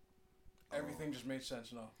 Everything just made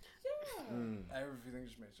sense now. Yeah. Everything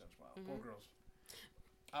just made sense. Wow. Poor girls.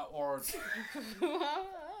 Or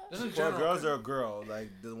this is Poor general. girls or a girl? Like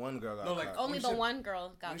the one girl got No, like, caught. Only When the you said- one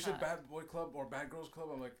girl got When you said caught. Bad Boy Club or Bad Girls Club,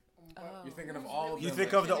 I'm like, Oh. you're thinking of all of You them.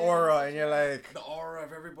 think like, of the aura and you're like, the aura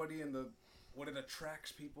of everybody and what it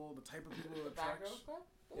attracts people, the type of people it Bad attracts. Girls Club?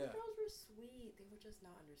 Those Yeah. girls were sweet. They were just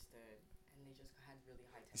not understood. And they just had really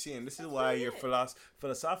high you see, and this is That's why really your it.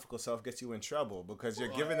 philosophical self gets you in trouble because you're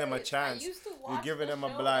giving them a Right. chance. I used to You're watch giving the them a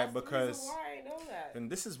show. blind That's the because, reason why I know that. and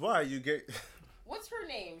this is why you get. What's her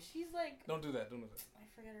name? She's like, Don't do that. Don't do that. I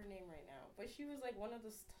forget her name right now, but she was like one of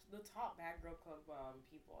the top Bad Girl Club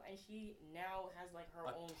people, and she now has like her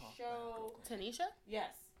A own top Bad show. Girl Club. Tanisha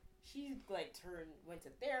Yes, she like went to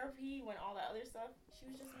therapy, went all that other stuff. She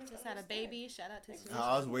was just just had a baby. Shout out to Exactly. Tanisha.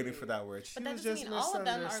 I was waiting for that word. She But that was doesn't just mean all of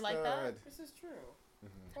them are like that. misunderstood. This is true.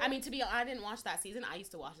 I mean, I didn't watch that season. I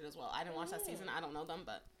used to watch it as well. I didn't watch that season. I don't know them,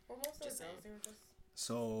 but For most of Just the girls, saying. they were just.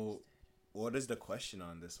 So, what is the question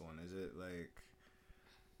on this one? Is it like,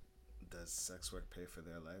 does sex work pay for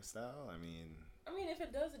their lifestyle? I mean, if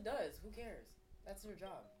it does, it does. Who cares? That's their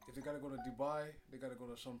job. If they gotta go to Dubai, they gotta go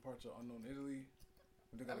to some parts of unknown Italy.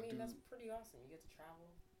 They gotta do. That's pretty awesome. You get to travel.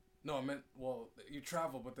 No, I meant, well, you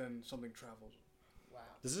travel, but then something travels. Wow.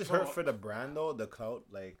 Does it hurt for the brand though? The clout,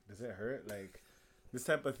 like, does it hurt? Like, this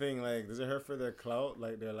type of thing, like, does it hurt for their clout,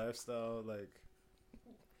 like their lifestyle, like?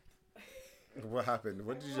 What happened?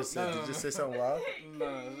 What did you just say? Did you just say something wild?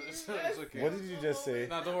 No, it's okay. What did you just say?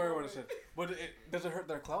 No, don't worry what I said. But does it hurt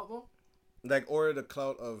their clout though? Like, or the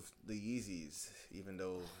clout of the Yeezys, even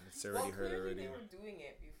though it's already Well, hurt clearly already. they were doing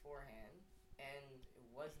it beforehand, and it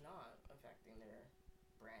was not affecting their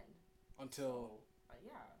brand. Until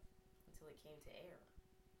Until it came to air.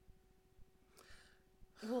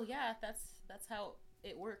 Well, yeah, that's how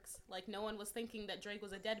it works. Like, no one was thinking that Drake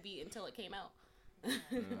was a deadbeat until it came out. As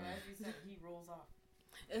you said, he rolls off.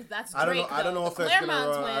 That's Drake. I don't know if the it's gonna Claremont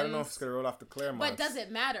roll. twins. I don't know if it's gonna roll off the Claremont. But does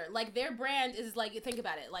it matter? Like, their brand is like, think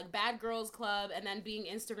about it, like Bad Girls Club, and then being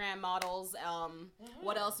Instagram models.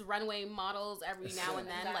 What else? Runway models every now and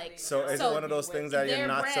then. Exactly. Like, So is it one of those things that you're their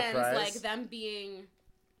not brands, surprised? like them being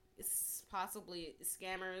possibly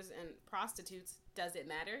scammers and prostitutes, does it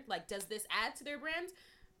matter? Like, does this add to their brand,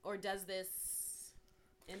 or does this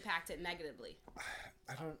impact it negatively?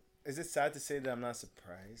 I don't. Is it sad to say that I'm not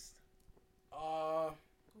surprised? Why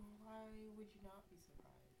would you not be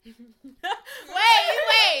surprised?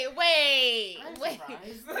 wait. I'm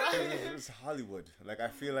surprised. It's Hollywood. Like, I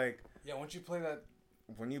feel like yeah, once you play that,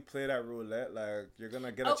 when you play that roulette, like, you're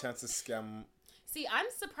gonna get a chance to scam. See, I'm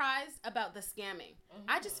surprised about the scamming.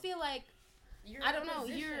 I just feel like You're I don't know.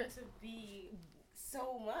 You're You're to be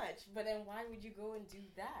so much, but then why would you go and do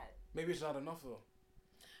that? maybe it's not enough though.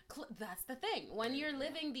 That's the thing. When you're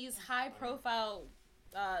living these high-profile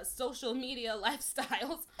social media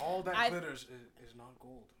lifestyles, All that glitters is not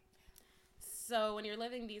gold. So when you're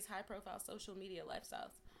living these high-profile social media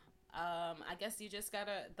lifestyles, I guess you just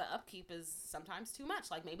gotta. The upkeep is sometimes too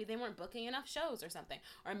much. Like, maybe they weren't booking enough shows or something,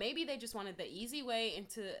 or maybe they just wanted the easy way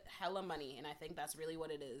into hella money, and I think that's really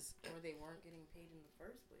what it is. Or they weren't getting paid in the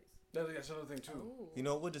first place. That's another thing too. Ooh. You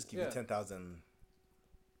know, we'll just give you 10,000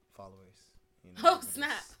 followers. You know, Oh, we'll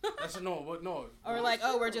snap. That's no. Or like,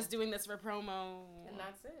 we're just doing this for promo. And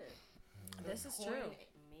that's it. This is Coin true.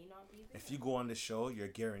 may not be there. If you go on the show, you're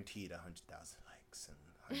guaranteed 100,000 likes and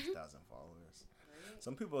 100,000 followers. Right?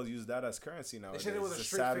 Some people use that as currency They nowadays. said it with a It's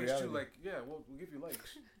straight sad face reality. too. Like, yeah, we'll give you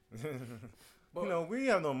likes. You know, we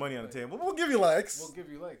have no money on the table. We'll give you likes. We'll give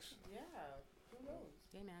you likes. Yeah. Who knows?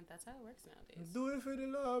 Yeah, man, that's how it works nowadays. Do it for the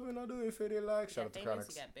love and I'll do it for the like. You Shout out got to famous,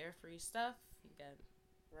 Chronix. you got bear free stuff. You got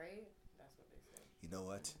Right? That's what they say. You know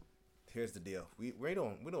what? Here's the deal. We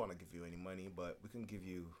don't want to give you any money, but we can give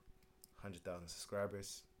you 100,000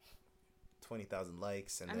 subscribers, 20,000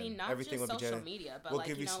 likes, and I mean, then not everything just will be social generated. media, but We'll like,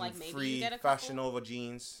 give you you know, some like maybe you free get a Fashion couple. Nova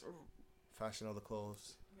jeans, Fashion Nova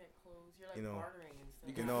clothes. You get clothes. You're like You know, bartering and stuff.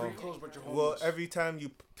 You get know, free clothes, but you're Well, homeless. every time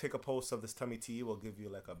you pick a post of this tummy tea, we'll give you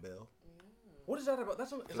like a bill. What is that about? Is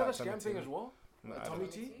that a Flat tummy scam thing tea. as well? No, A I tummy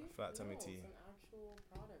don't- tea? Flat tummy tea. It's an actual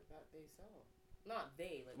product that they sell. Not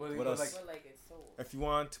they. Like, What What else? But like it's sold. If you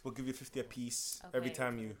want, we'll give you 50 a piece every Okay,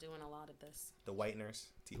 time we're you doing a lot of this. the whiteners,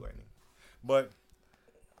 tea whitening. But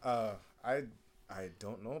I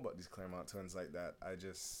don't know about these Claremont twins like that. I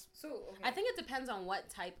just So okay. I think it depends on what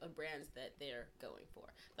type of brands that they're going for.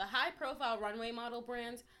 The high profile runway model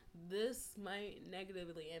brands, this might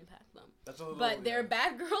negatively impact them. That's a little. But their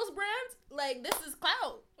bad girls brands, like, this is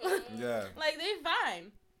clout. yeah. Like, they're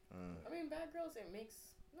fine. I mean, bad girls.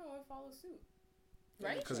 It follows suit.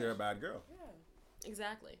 Right? Because you're a bad girl. Yeah.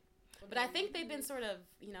 Exactly. But I think they've been sort of,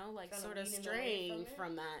 like, Trying to sort of wean away straying from it?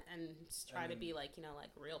 from that and try to be, like, like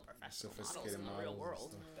real professional models Sophisticated in the real models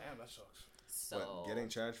world. and stuff. Damn, that sucks. So, But getting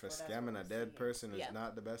charged for Well, that's scamming what a we're dead seeing. person is Yeah.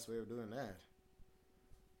 not the best way of doing that.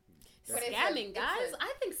 But it's scamming, a- guys. it's a-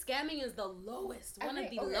 I think scamming is the lowest. I One of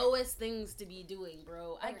think- the okay. lowest things to be doing,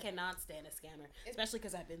 bro. I Okay. cannot stand a scammer, especially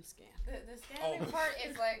because I've been scammed. The scamming part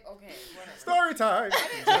is like okay, whatever. Story time.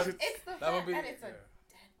 It's the That fact would be. that it's a yeah.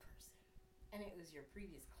 dead person, and it was your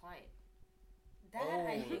previous client. That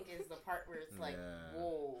I Oh. think is the part where it's like, Yeah.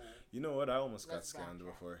 whoa. You know what? I almost got Let's scammed backtrack.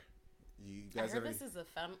 before. You I guys heard ever? this is a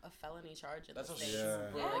felony charge in That's the a States. Yeah.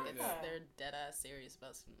 super. Like, it's, Yeah. they're dead ass serious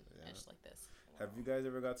about some Yeah. ish like this. Have you guys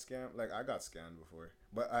ever got scammed? Like, I got scammed before,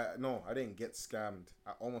 but I didn't get scammed.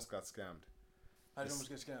 I almost got scammed. I almost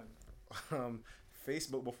get scammed.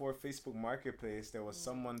 Facebook, before Facebook Marketplace, there was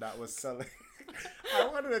someone that was selling. I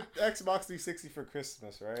wanted an Xbox 360 for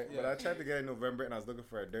Christmas, right? But Yeah. I tried to get it in November, and I was looking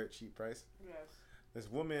for a dirt cheap price. Yes. This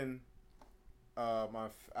woman,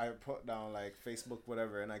 I put down like Facebook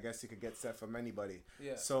whatever, and I guess you could get set from anybody.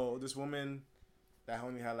 Yeah. So this woman that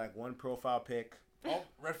only had like one profile pic, Oh,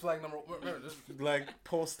 red flag number. Remember this. Like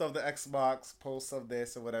post of the Xbox, post of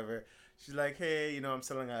this or whatever. She's like, hey, you know, I'm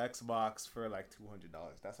selling an Xbox for like $200.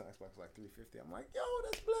 That's an Xbox for like $350. I'm like, yo,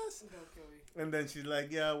 that's blessed. And then she's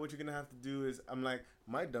like, yeah, what you're gonna have to do is, I'm like,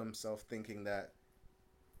 my dumb self thinking that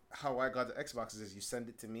how I got the Xbox is you send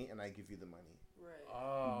it to me and I give you the money. Right.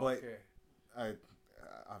 Oh, But okay. I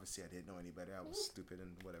obviously I didn't know any better. I was stupid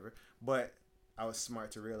and whatever. But I was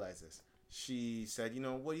smart to realize this. She said, you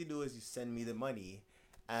know, what you do is you send me the money.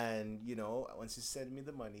 And, you know, once you send me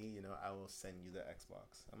the money, you know, I will send you the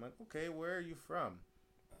Xbox. I'm like, okay, where are you from?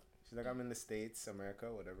 She's like, I'm in the States, America,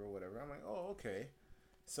 whatever. I'm like, oh, okay.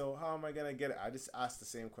 So how am I going to get it? I just asked the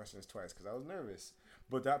same questions twice because I was nervous.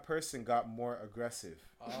 But that person got more aggressive.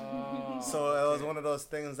 Oh, So it was one of those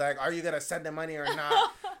things like, are you going to send the money or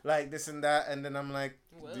not? Like this and that. And then I'm like,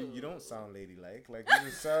 dude, you don't sound ladylike. Like, you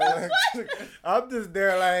just sound like, I'm just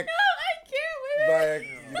there like, like,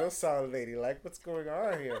 you don't sound ladylike. What's going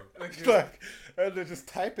on here? Like, and they're just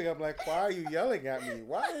typing. I'm like, why are you yelling at me?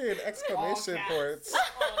 Why are you in exclamation points?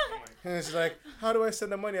 And she's like, how do I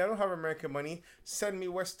send the money? I don't have American money. Send me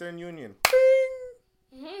Western Union.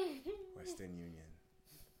 Bing! Western Union.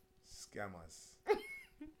 Scammers.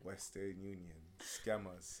 Western Union.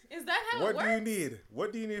 Scammers. Is that how What it works? do you need?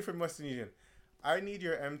 What do you need from Western Union? I need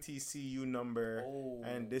your MTCU number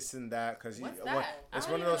and this and that because it's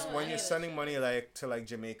one of those when you're sending money like to like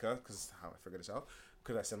Jamaica because how I figured this out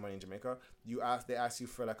because I send money in Jamaica they ask you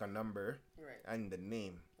for like a number and the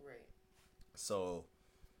name so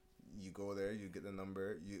you go there you get the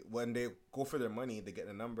number when they go for their money they get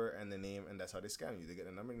the number and the name and that's how they scam you. They get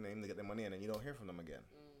the number and the name, they get the money, and then you don't hear from them again.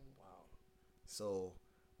 Wow. So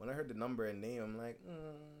when I heard the number and name, I'm like,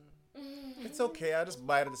 it's okay, I'll just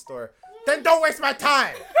buy it at the store. Then don't waste my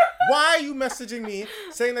time. Why are you messaging me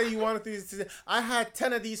saying that you wanted these? I had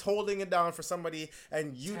 10 of these holding it down for somebody,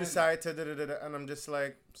 and you decide to and I'm just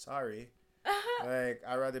like, sorry. Like,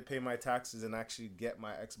 I'd rather pay my taxes and actually get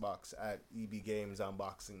my Xbox at EB Games on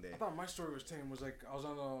Boxing Day. I thought my story was tame. Was like I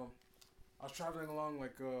was traveling along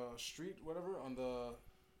like a street, whatever, on the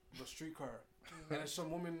streetcar, and then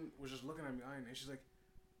some woman was just looking at me eyeing, and she's like,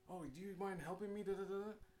 "Oh, do you mind helping me?"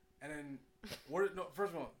 And then,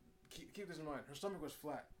 first of all, keep this in mind. Her stomach was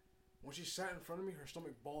flat. When she sat in front of me, her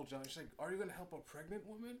stomach bulged out. She's like, "Are you gonna help a pregnant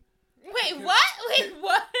woman?" Wait, what? Wait,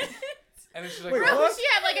 what? And then she's like, Wait, Bro, what? she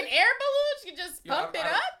had like an air balloon? She just pumped it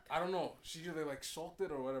up? I don't know. She either like sulked it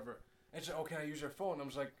or whatever. And she's like, "Oh, can I use your phone?" And I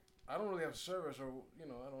was like, "I don't really have service, or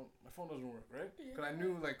my phone doesn't work, right?" Because I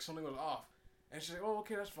knew like something was off. And she's like, "Oh,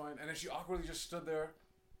 okay, that's fine." And then she awkwardly just stood there,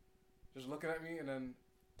 just looking at me, and then,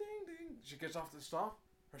 ding ding, she gets off the stop.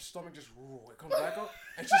 Her stomach just it comes back up,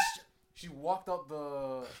 and she walked out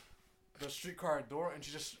the streetcar door, and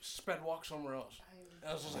she just sped walk somewhere else. And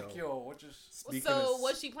I was just like, "Yo, what just?" So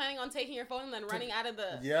was she planning on taking your phone and then running out of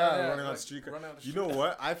the? Yeah, running on the streetcar. You know streetcar.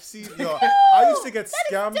 what? I've seen. I used to get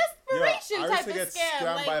scammed. desperation I used type to of get scam,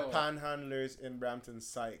 scammed by like- panhandlers in Brampton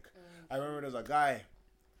Psych. I remember there was a guy.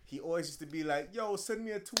 He always used to be like, "Yo, send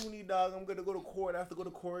me a toonie, dog. I'm gonna go to court. I have to go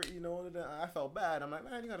to court." You know, and I felt bad. I'm like,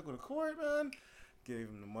 "Man, you gotta go to court, man." Gave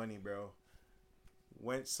him the money, bro.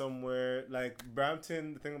 Went somewhere like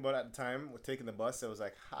Brampton. The thing about at the time, with taking the bus, it was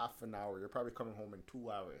like half an hour. You're probably coming home in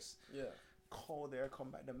 2 hours. Yeah. Call there,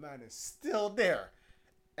 come back. The man is still there.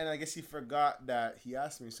 And I guess he forgot that he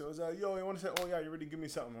asked me. So it was like, "Yo, you want to say, oh yeah, you already give me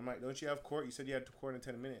something?" I'm like, "Don't you have court? You said you had to court in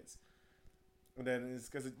 10 minutes. And then it's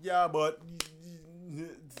because, yeah, but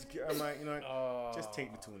I'm like, you know what? Just take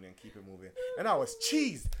the tune and keep it moving. And I was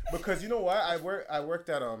cheesed because you know what? I worked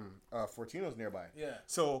at Fortino's nearby. Yeah.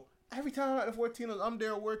 So every time I'm at the Fortino's, I'm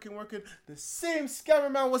there working. The same scammer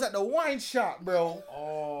man was at the wine shop, bro.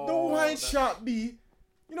 Oh. The wine shop, B.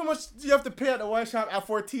 You know how much you have to pay at the wine shop at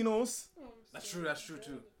Fortino's? That's true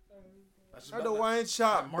too. That's At the wine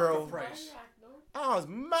shop, bro. Price. I was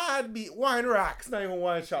mad, B. Wine rack. It's not even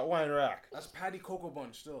wine shop, wine rack. That's Patty Cocoa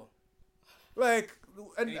Bunch still. Like,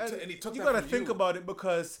 and he took you that gotta from think you. about it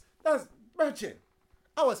because that's imagine.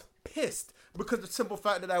 I was pissed because the simple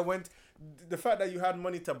fact that the fact that you had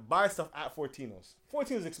money to buy stuff at Fortino's.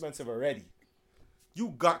 Fortino's expensive already. You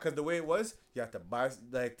got, because the way it was, you have to buy,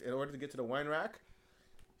 like, in order to get to the wine rack,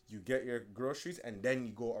 you get your groceries and then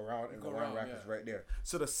you go around and the wine rack is right there.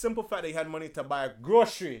 So the simple fact that he had money to buy a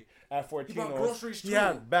grocery at Fortino's, he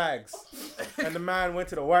had bags. And the man went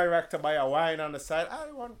to the wine rack to buy a wine on the side.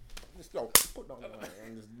 I want just put down the wine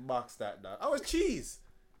and just box that down. I was cheese.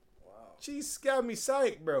 Wow. Cheese scam me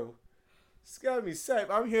psych, bro. Scam me psych.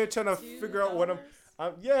 I'm here trying to figure out what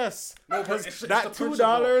yes. No, because it's that the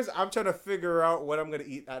 $2, I'm trying to figure out what I'm gonna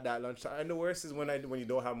eat at that lunchtime. And the worst is when you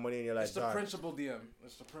don't have money and you're like, it's the principal DM.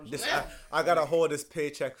 It's the principal. I gotta hold this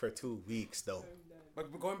paycheck for 2 weeks though.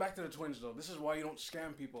 But going back to the twins though, this is why you don't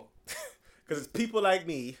scam people. Because it's people like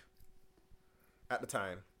me, at the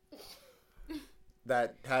time,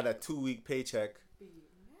 that had a 2-week paycheck.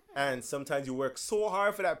 And sometimes you work so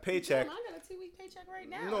hard for that paycheck. Damn, I got a 2-week paycheck right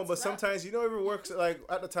now. No, but sometimes you know, ever works like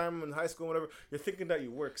at the time in high school, whatever. You're thinking that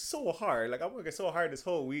you work so hard. Like I'm working so hard this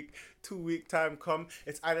whole week. 2-week time come.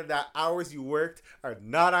 It's either that hours you worked are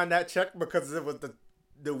not on that check because it was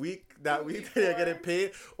the week that week that you're getting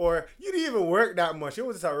paid, or you didn't even work that much. It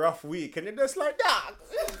was just a rough week, and you're just like,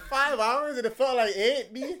 5 hours, and it felt like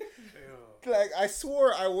 8. Me, like I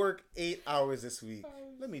swore I worked 8 hours this week.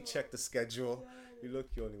 Let me check the schedule. You look,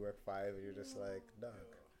 you only work 5, and you're just like, dog.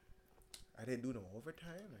 I didn't do no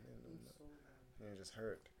overtime. And it just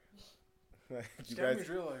hurt. Like, you guys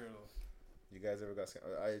real out here though. You guys ever got scammed?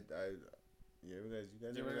 You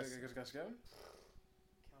guys ever got scammed?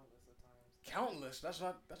 Countless of times. Countless. That's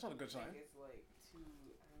not a good sign. It's like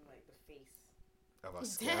like the face. of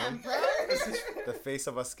a Damn, scam? bro. The face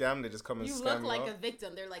of a scam. They just come and You scam look like you a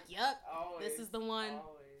victim. They're like, yup, this is the one.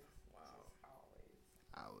 Always.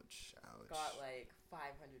 Ouch. Got like $500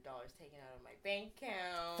 taken out of my bank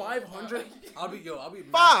account. 500? I'll be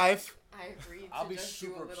 5? I agreed to I'll be just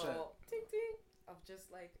super do a little upset. ting ting of just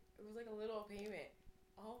like, it was like a little payment.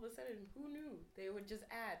 All of a sudden, who knew they would just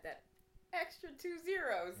add that extra 2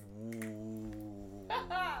 zeros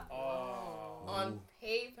on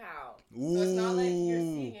PayPal. So it's not like you're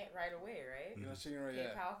seeing it right away, right? You're not seeing it right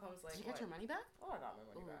yet. PayPal comes like, Did you get your money back? Oh, I got my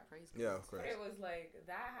money back. Praise Yeah, God. of course. But it was like,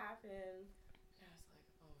 that happened. And I was like,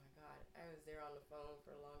 oh my God. I was there on the phone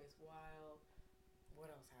for the longest while.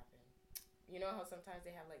 What else happened? You know how sometimes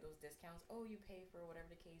they have like those discounts? Oh, you pay for whatever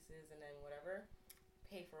the case is and then whatever.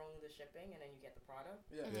 Pay for only the shipping and then you get the product.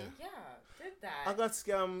 Yeah. Yeah, did that. I got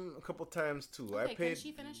scammed a couple times too. Okay, I paid. can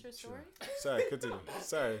she finish her story? Sorry, continue. But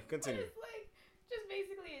it's like, just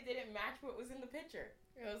basically it didn't match what was in the picture.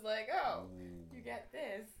 It was like, oh, you get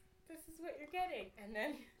this. This is what you're getting. And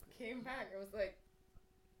then came back. It was like,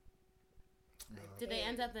 Did they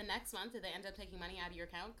end up the next month? Did they end up taking money out of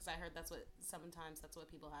your account? Because I heard sometimes that's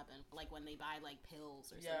what people happen. Like when they buy like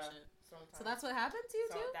pills or some shit. sometimes. So that's what happened to you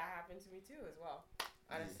too? That happened to me too as well.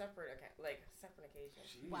 On a separate account, like separate occasion.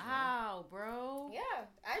 Jeez, Wow, bro. Yeah,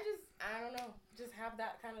 I don't know, just have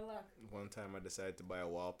that kind of luck. One time I decided to buy a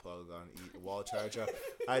wall plug on wall charger.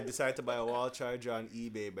 I decided to buy a wall charger on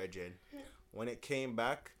eBay, Bridget. When it came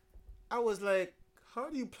back, I was like, how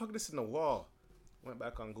do you plug this in the wall? Went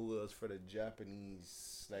back on Google. It was for the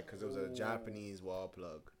Japanese, like, because it was a Japanese wall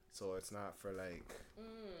plug. So it's not for like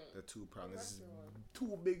the 2 prong. It's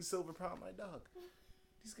 2 big silver prong. My dog.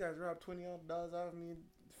 These guys robbed $20 out of me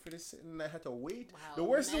for this, and I had to wait. Wow, the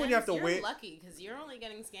worst is when you have to you're wait. You're lucky because you're only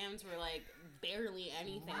getting scammed for like barely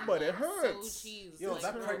anything. But it Like, hurts. So cheese. Yo, like,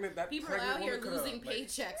 that people pregnant are out here woman losing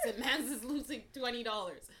paychecks, and man's is losing $20.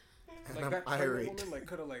 Like that pregnant irate. woman, like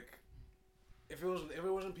could have like, if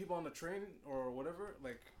it wasn't people on the train or whatever,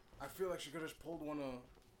 like I feel like she could have just pulled one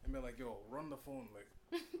and be like, yo, run the phone, like.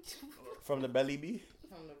 From the belly bee?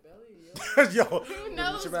 From the belly, Yo, Who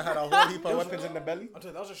knows? she had a whole heap of weapons in the belly? I'll tell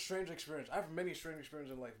you, that was a strange experience. I have many strange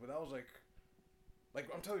experiences in life, but that was like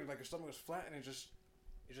I'm telling you, like her stomach was flat and it just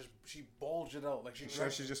she bulged it out, like she.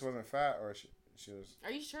 Sure, she just wasn't fat, or she was.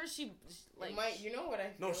 Are you sure she like? you know what I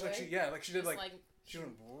feel No, it's like she did like she went. It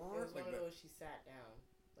was like one of that. those she sat down,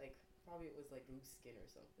 like probably it was like loose skin or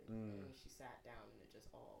something, and she sat down and it just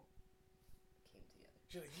all came together.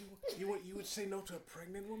 She's like, you would say no to a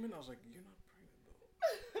pregnant woman? I was like, you're not pregnant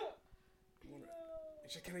though.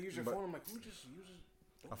 She said, can I use your phone? I'm like, who just uses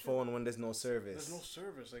A phone when there's no service. There's no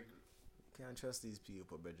service, like. Can't trust these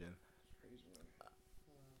people, Bridget. Crazy, man.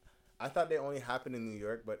 I thought they only happened in New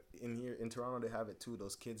York, but in Toronto they have it too.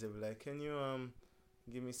 Those kids are like, can you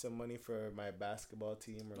give me some money for my basketball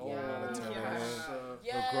team? We're going on a tournament.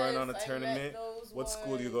 We're going on a tournament. What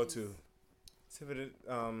school do you go to?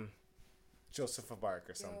 Joseph Bark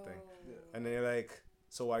or something. And then you're like,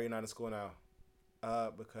 so why are you not in school now?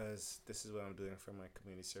 Because this is what I'm doing for my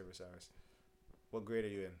community service hours. What grade are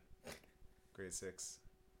you in? Grade 6.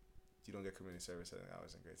 You don't get community service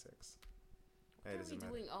hours in grade 6. Why are we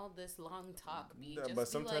doing all this long talk, B? Yeah, Just but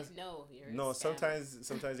be sometimes- like, no, you're a No, scammer.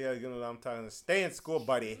 sometimes you gotta give them a long time. Stay in school,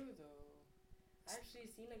 buddy. True, though. I actually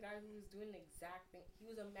seen a guy who was doing the exact thing. He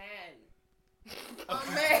was a man.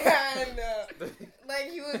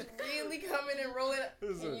 Like he was really coming and rolling up.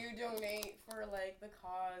 Can you donate for like the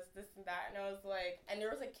cause, this and that? And I was like, and there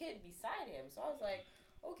was a kid beside him, so I was like,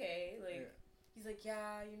 okay, like he's like,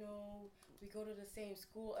 yeah, you know, we go to the same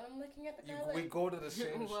school, and I'm looking at the guy We like, go to the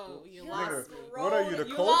same Whoa, school. you You're lost Nigga, me. what are you, the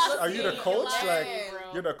You coach? lost Are you the me. You coach? lost Like, me,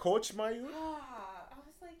 bro. you're the coach, my youth? I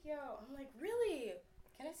was like, yo, I'm like, really?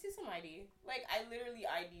 Can I see some ID. Like, I literally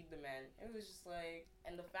ID'd the man. It was just like,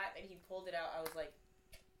 and the fact that he pulled it out, I was like,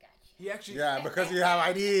 gotcha. He actually. Yeah, because you have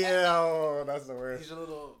ID. Oh, that's the worst. He's a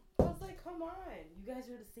little. I was like, come on, you guys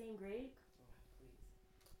are the same grade. Please.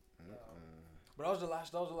 But that was the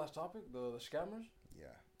last topic. The scammers.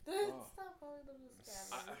 Yeah. Stop calling them the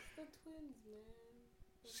scammers. The twins, man.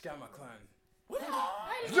 Scammer clan.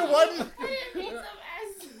 The one. I didn't mean them as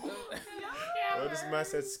Oh, this man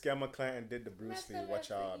said Scammer Client and did the Bruce Lee. Watch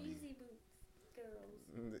out, Easy boots,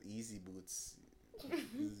 girls. the easy boots.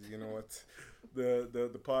 You know what?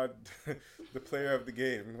 The pod, the player of the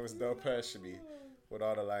game was Del Pashby with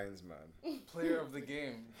all the lines, man. Player of the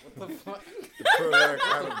game. What the fuck? The player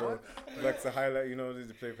accountable. Like to highlight, you know,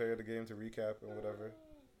 the player of the game to recap and whatever.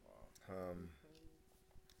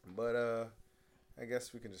 But I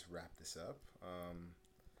guess we can just wrap this up.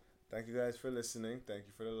 Thank you guys for listening. Thank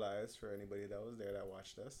you for the lives, for anybody that was there that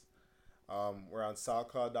watched us. We're on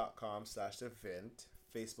soundcloud.com/event,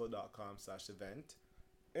 facebook.com/event,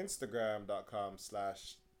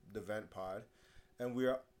 instagram.com/theventpod, and we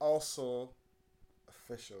are also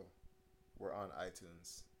official. We're on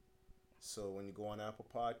iTunes. So when you go on Apple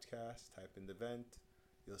Podcasts, type in the Vent,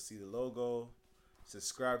 you'll see the logo.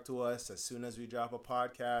 Subscribe to us. As soon as we drop a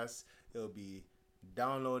podcast, it'll be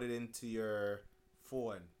downloaded into your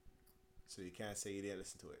phone. So you can't say you didn't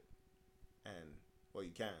listen to it. And, well,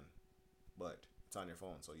 you can, but it's on your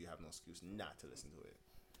phone, so you have no excuse not to listen to it.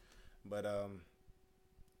 But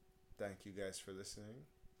thank you guys for listening.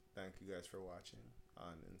 Thank you guys for watching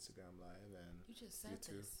on Instagram Live and You just said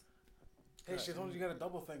YouTube. this. Hey, shit, you gotta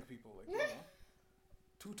double thank people. Like, you know,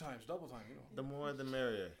 2 times, double time, you know. The more the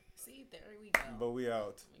merrier. See, there we go. But we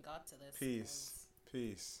out. We got to this. Peace.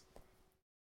 Peace.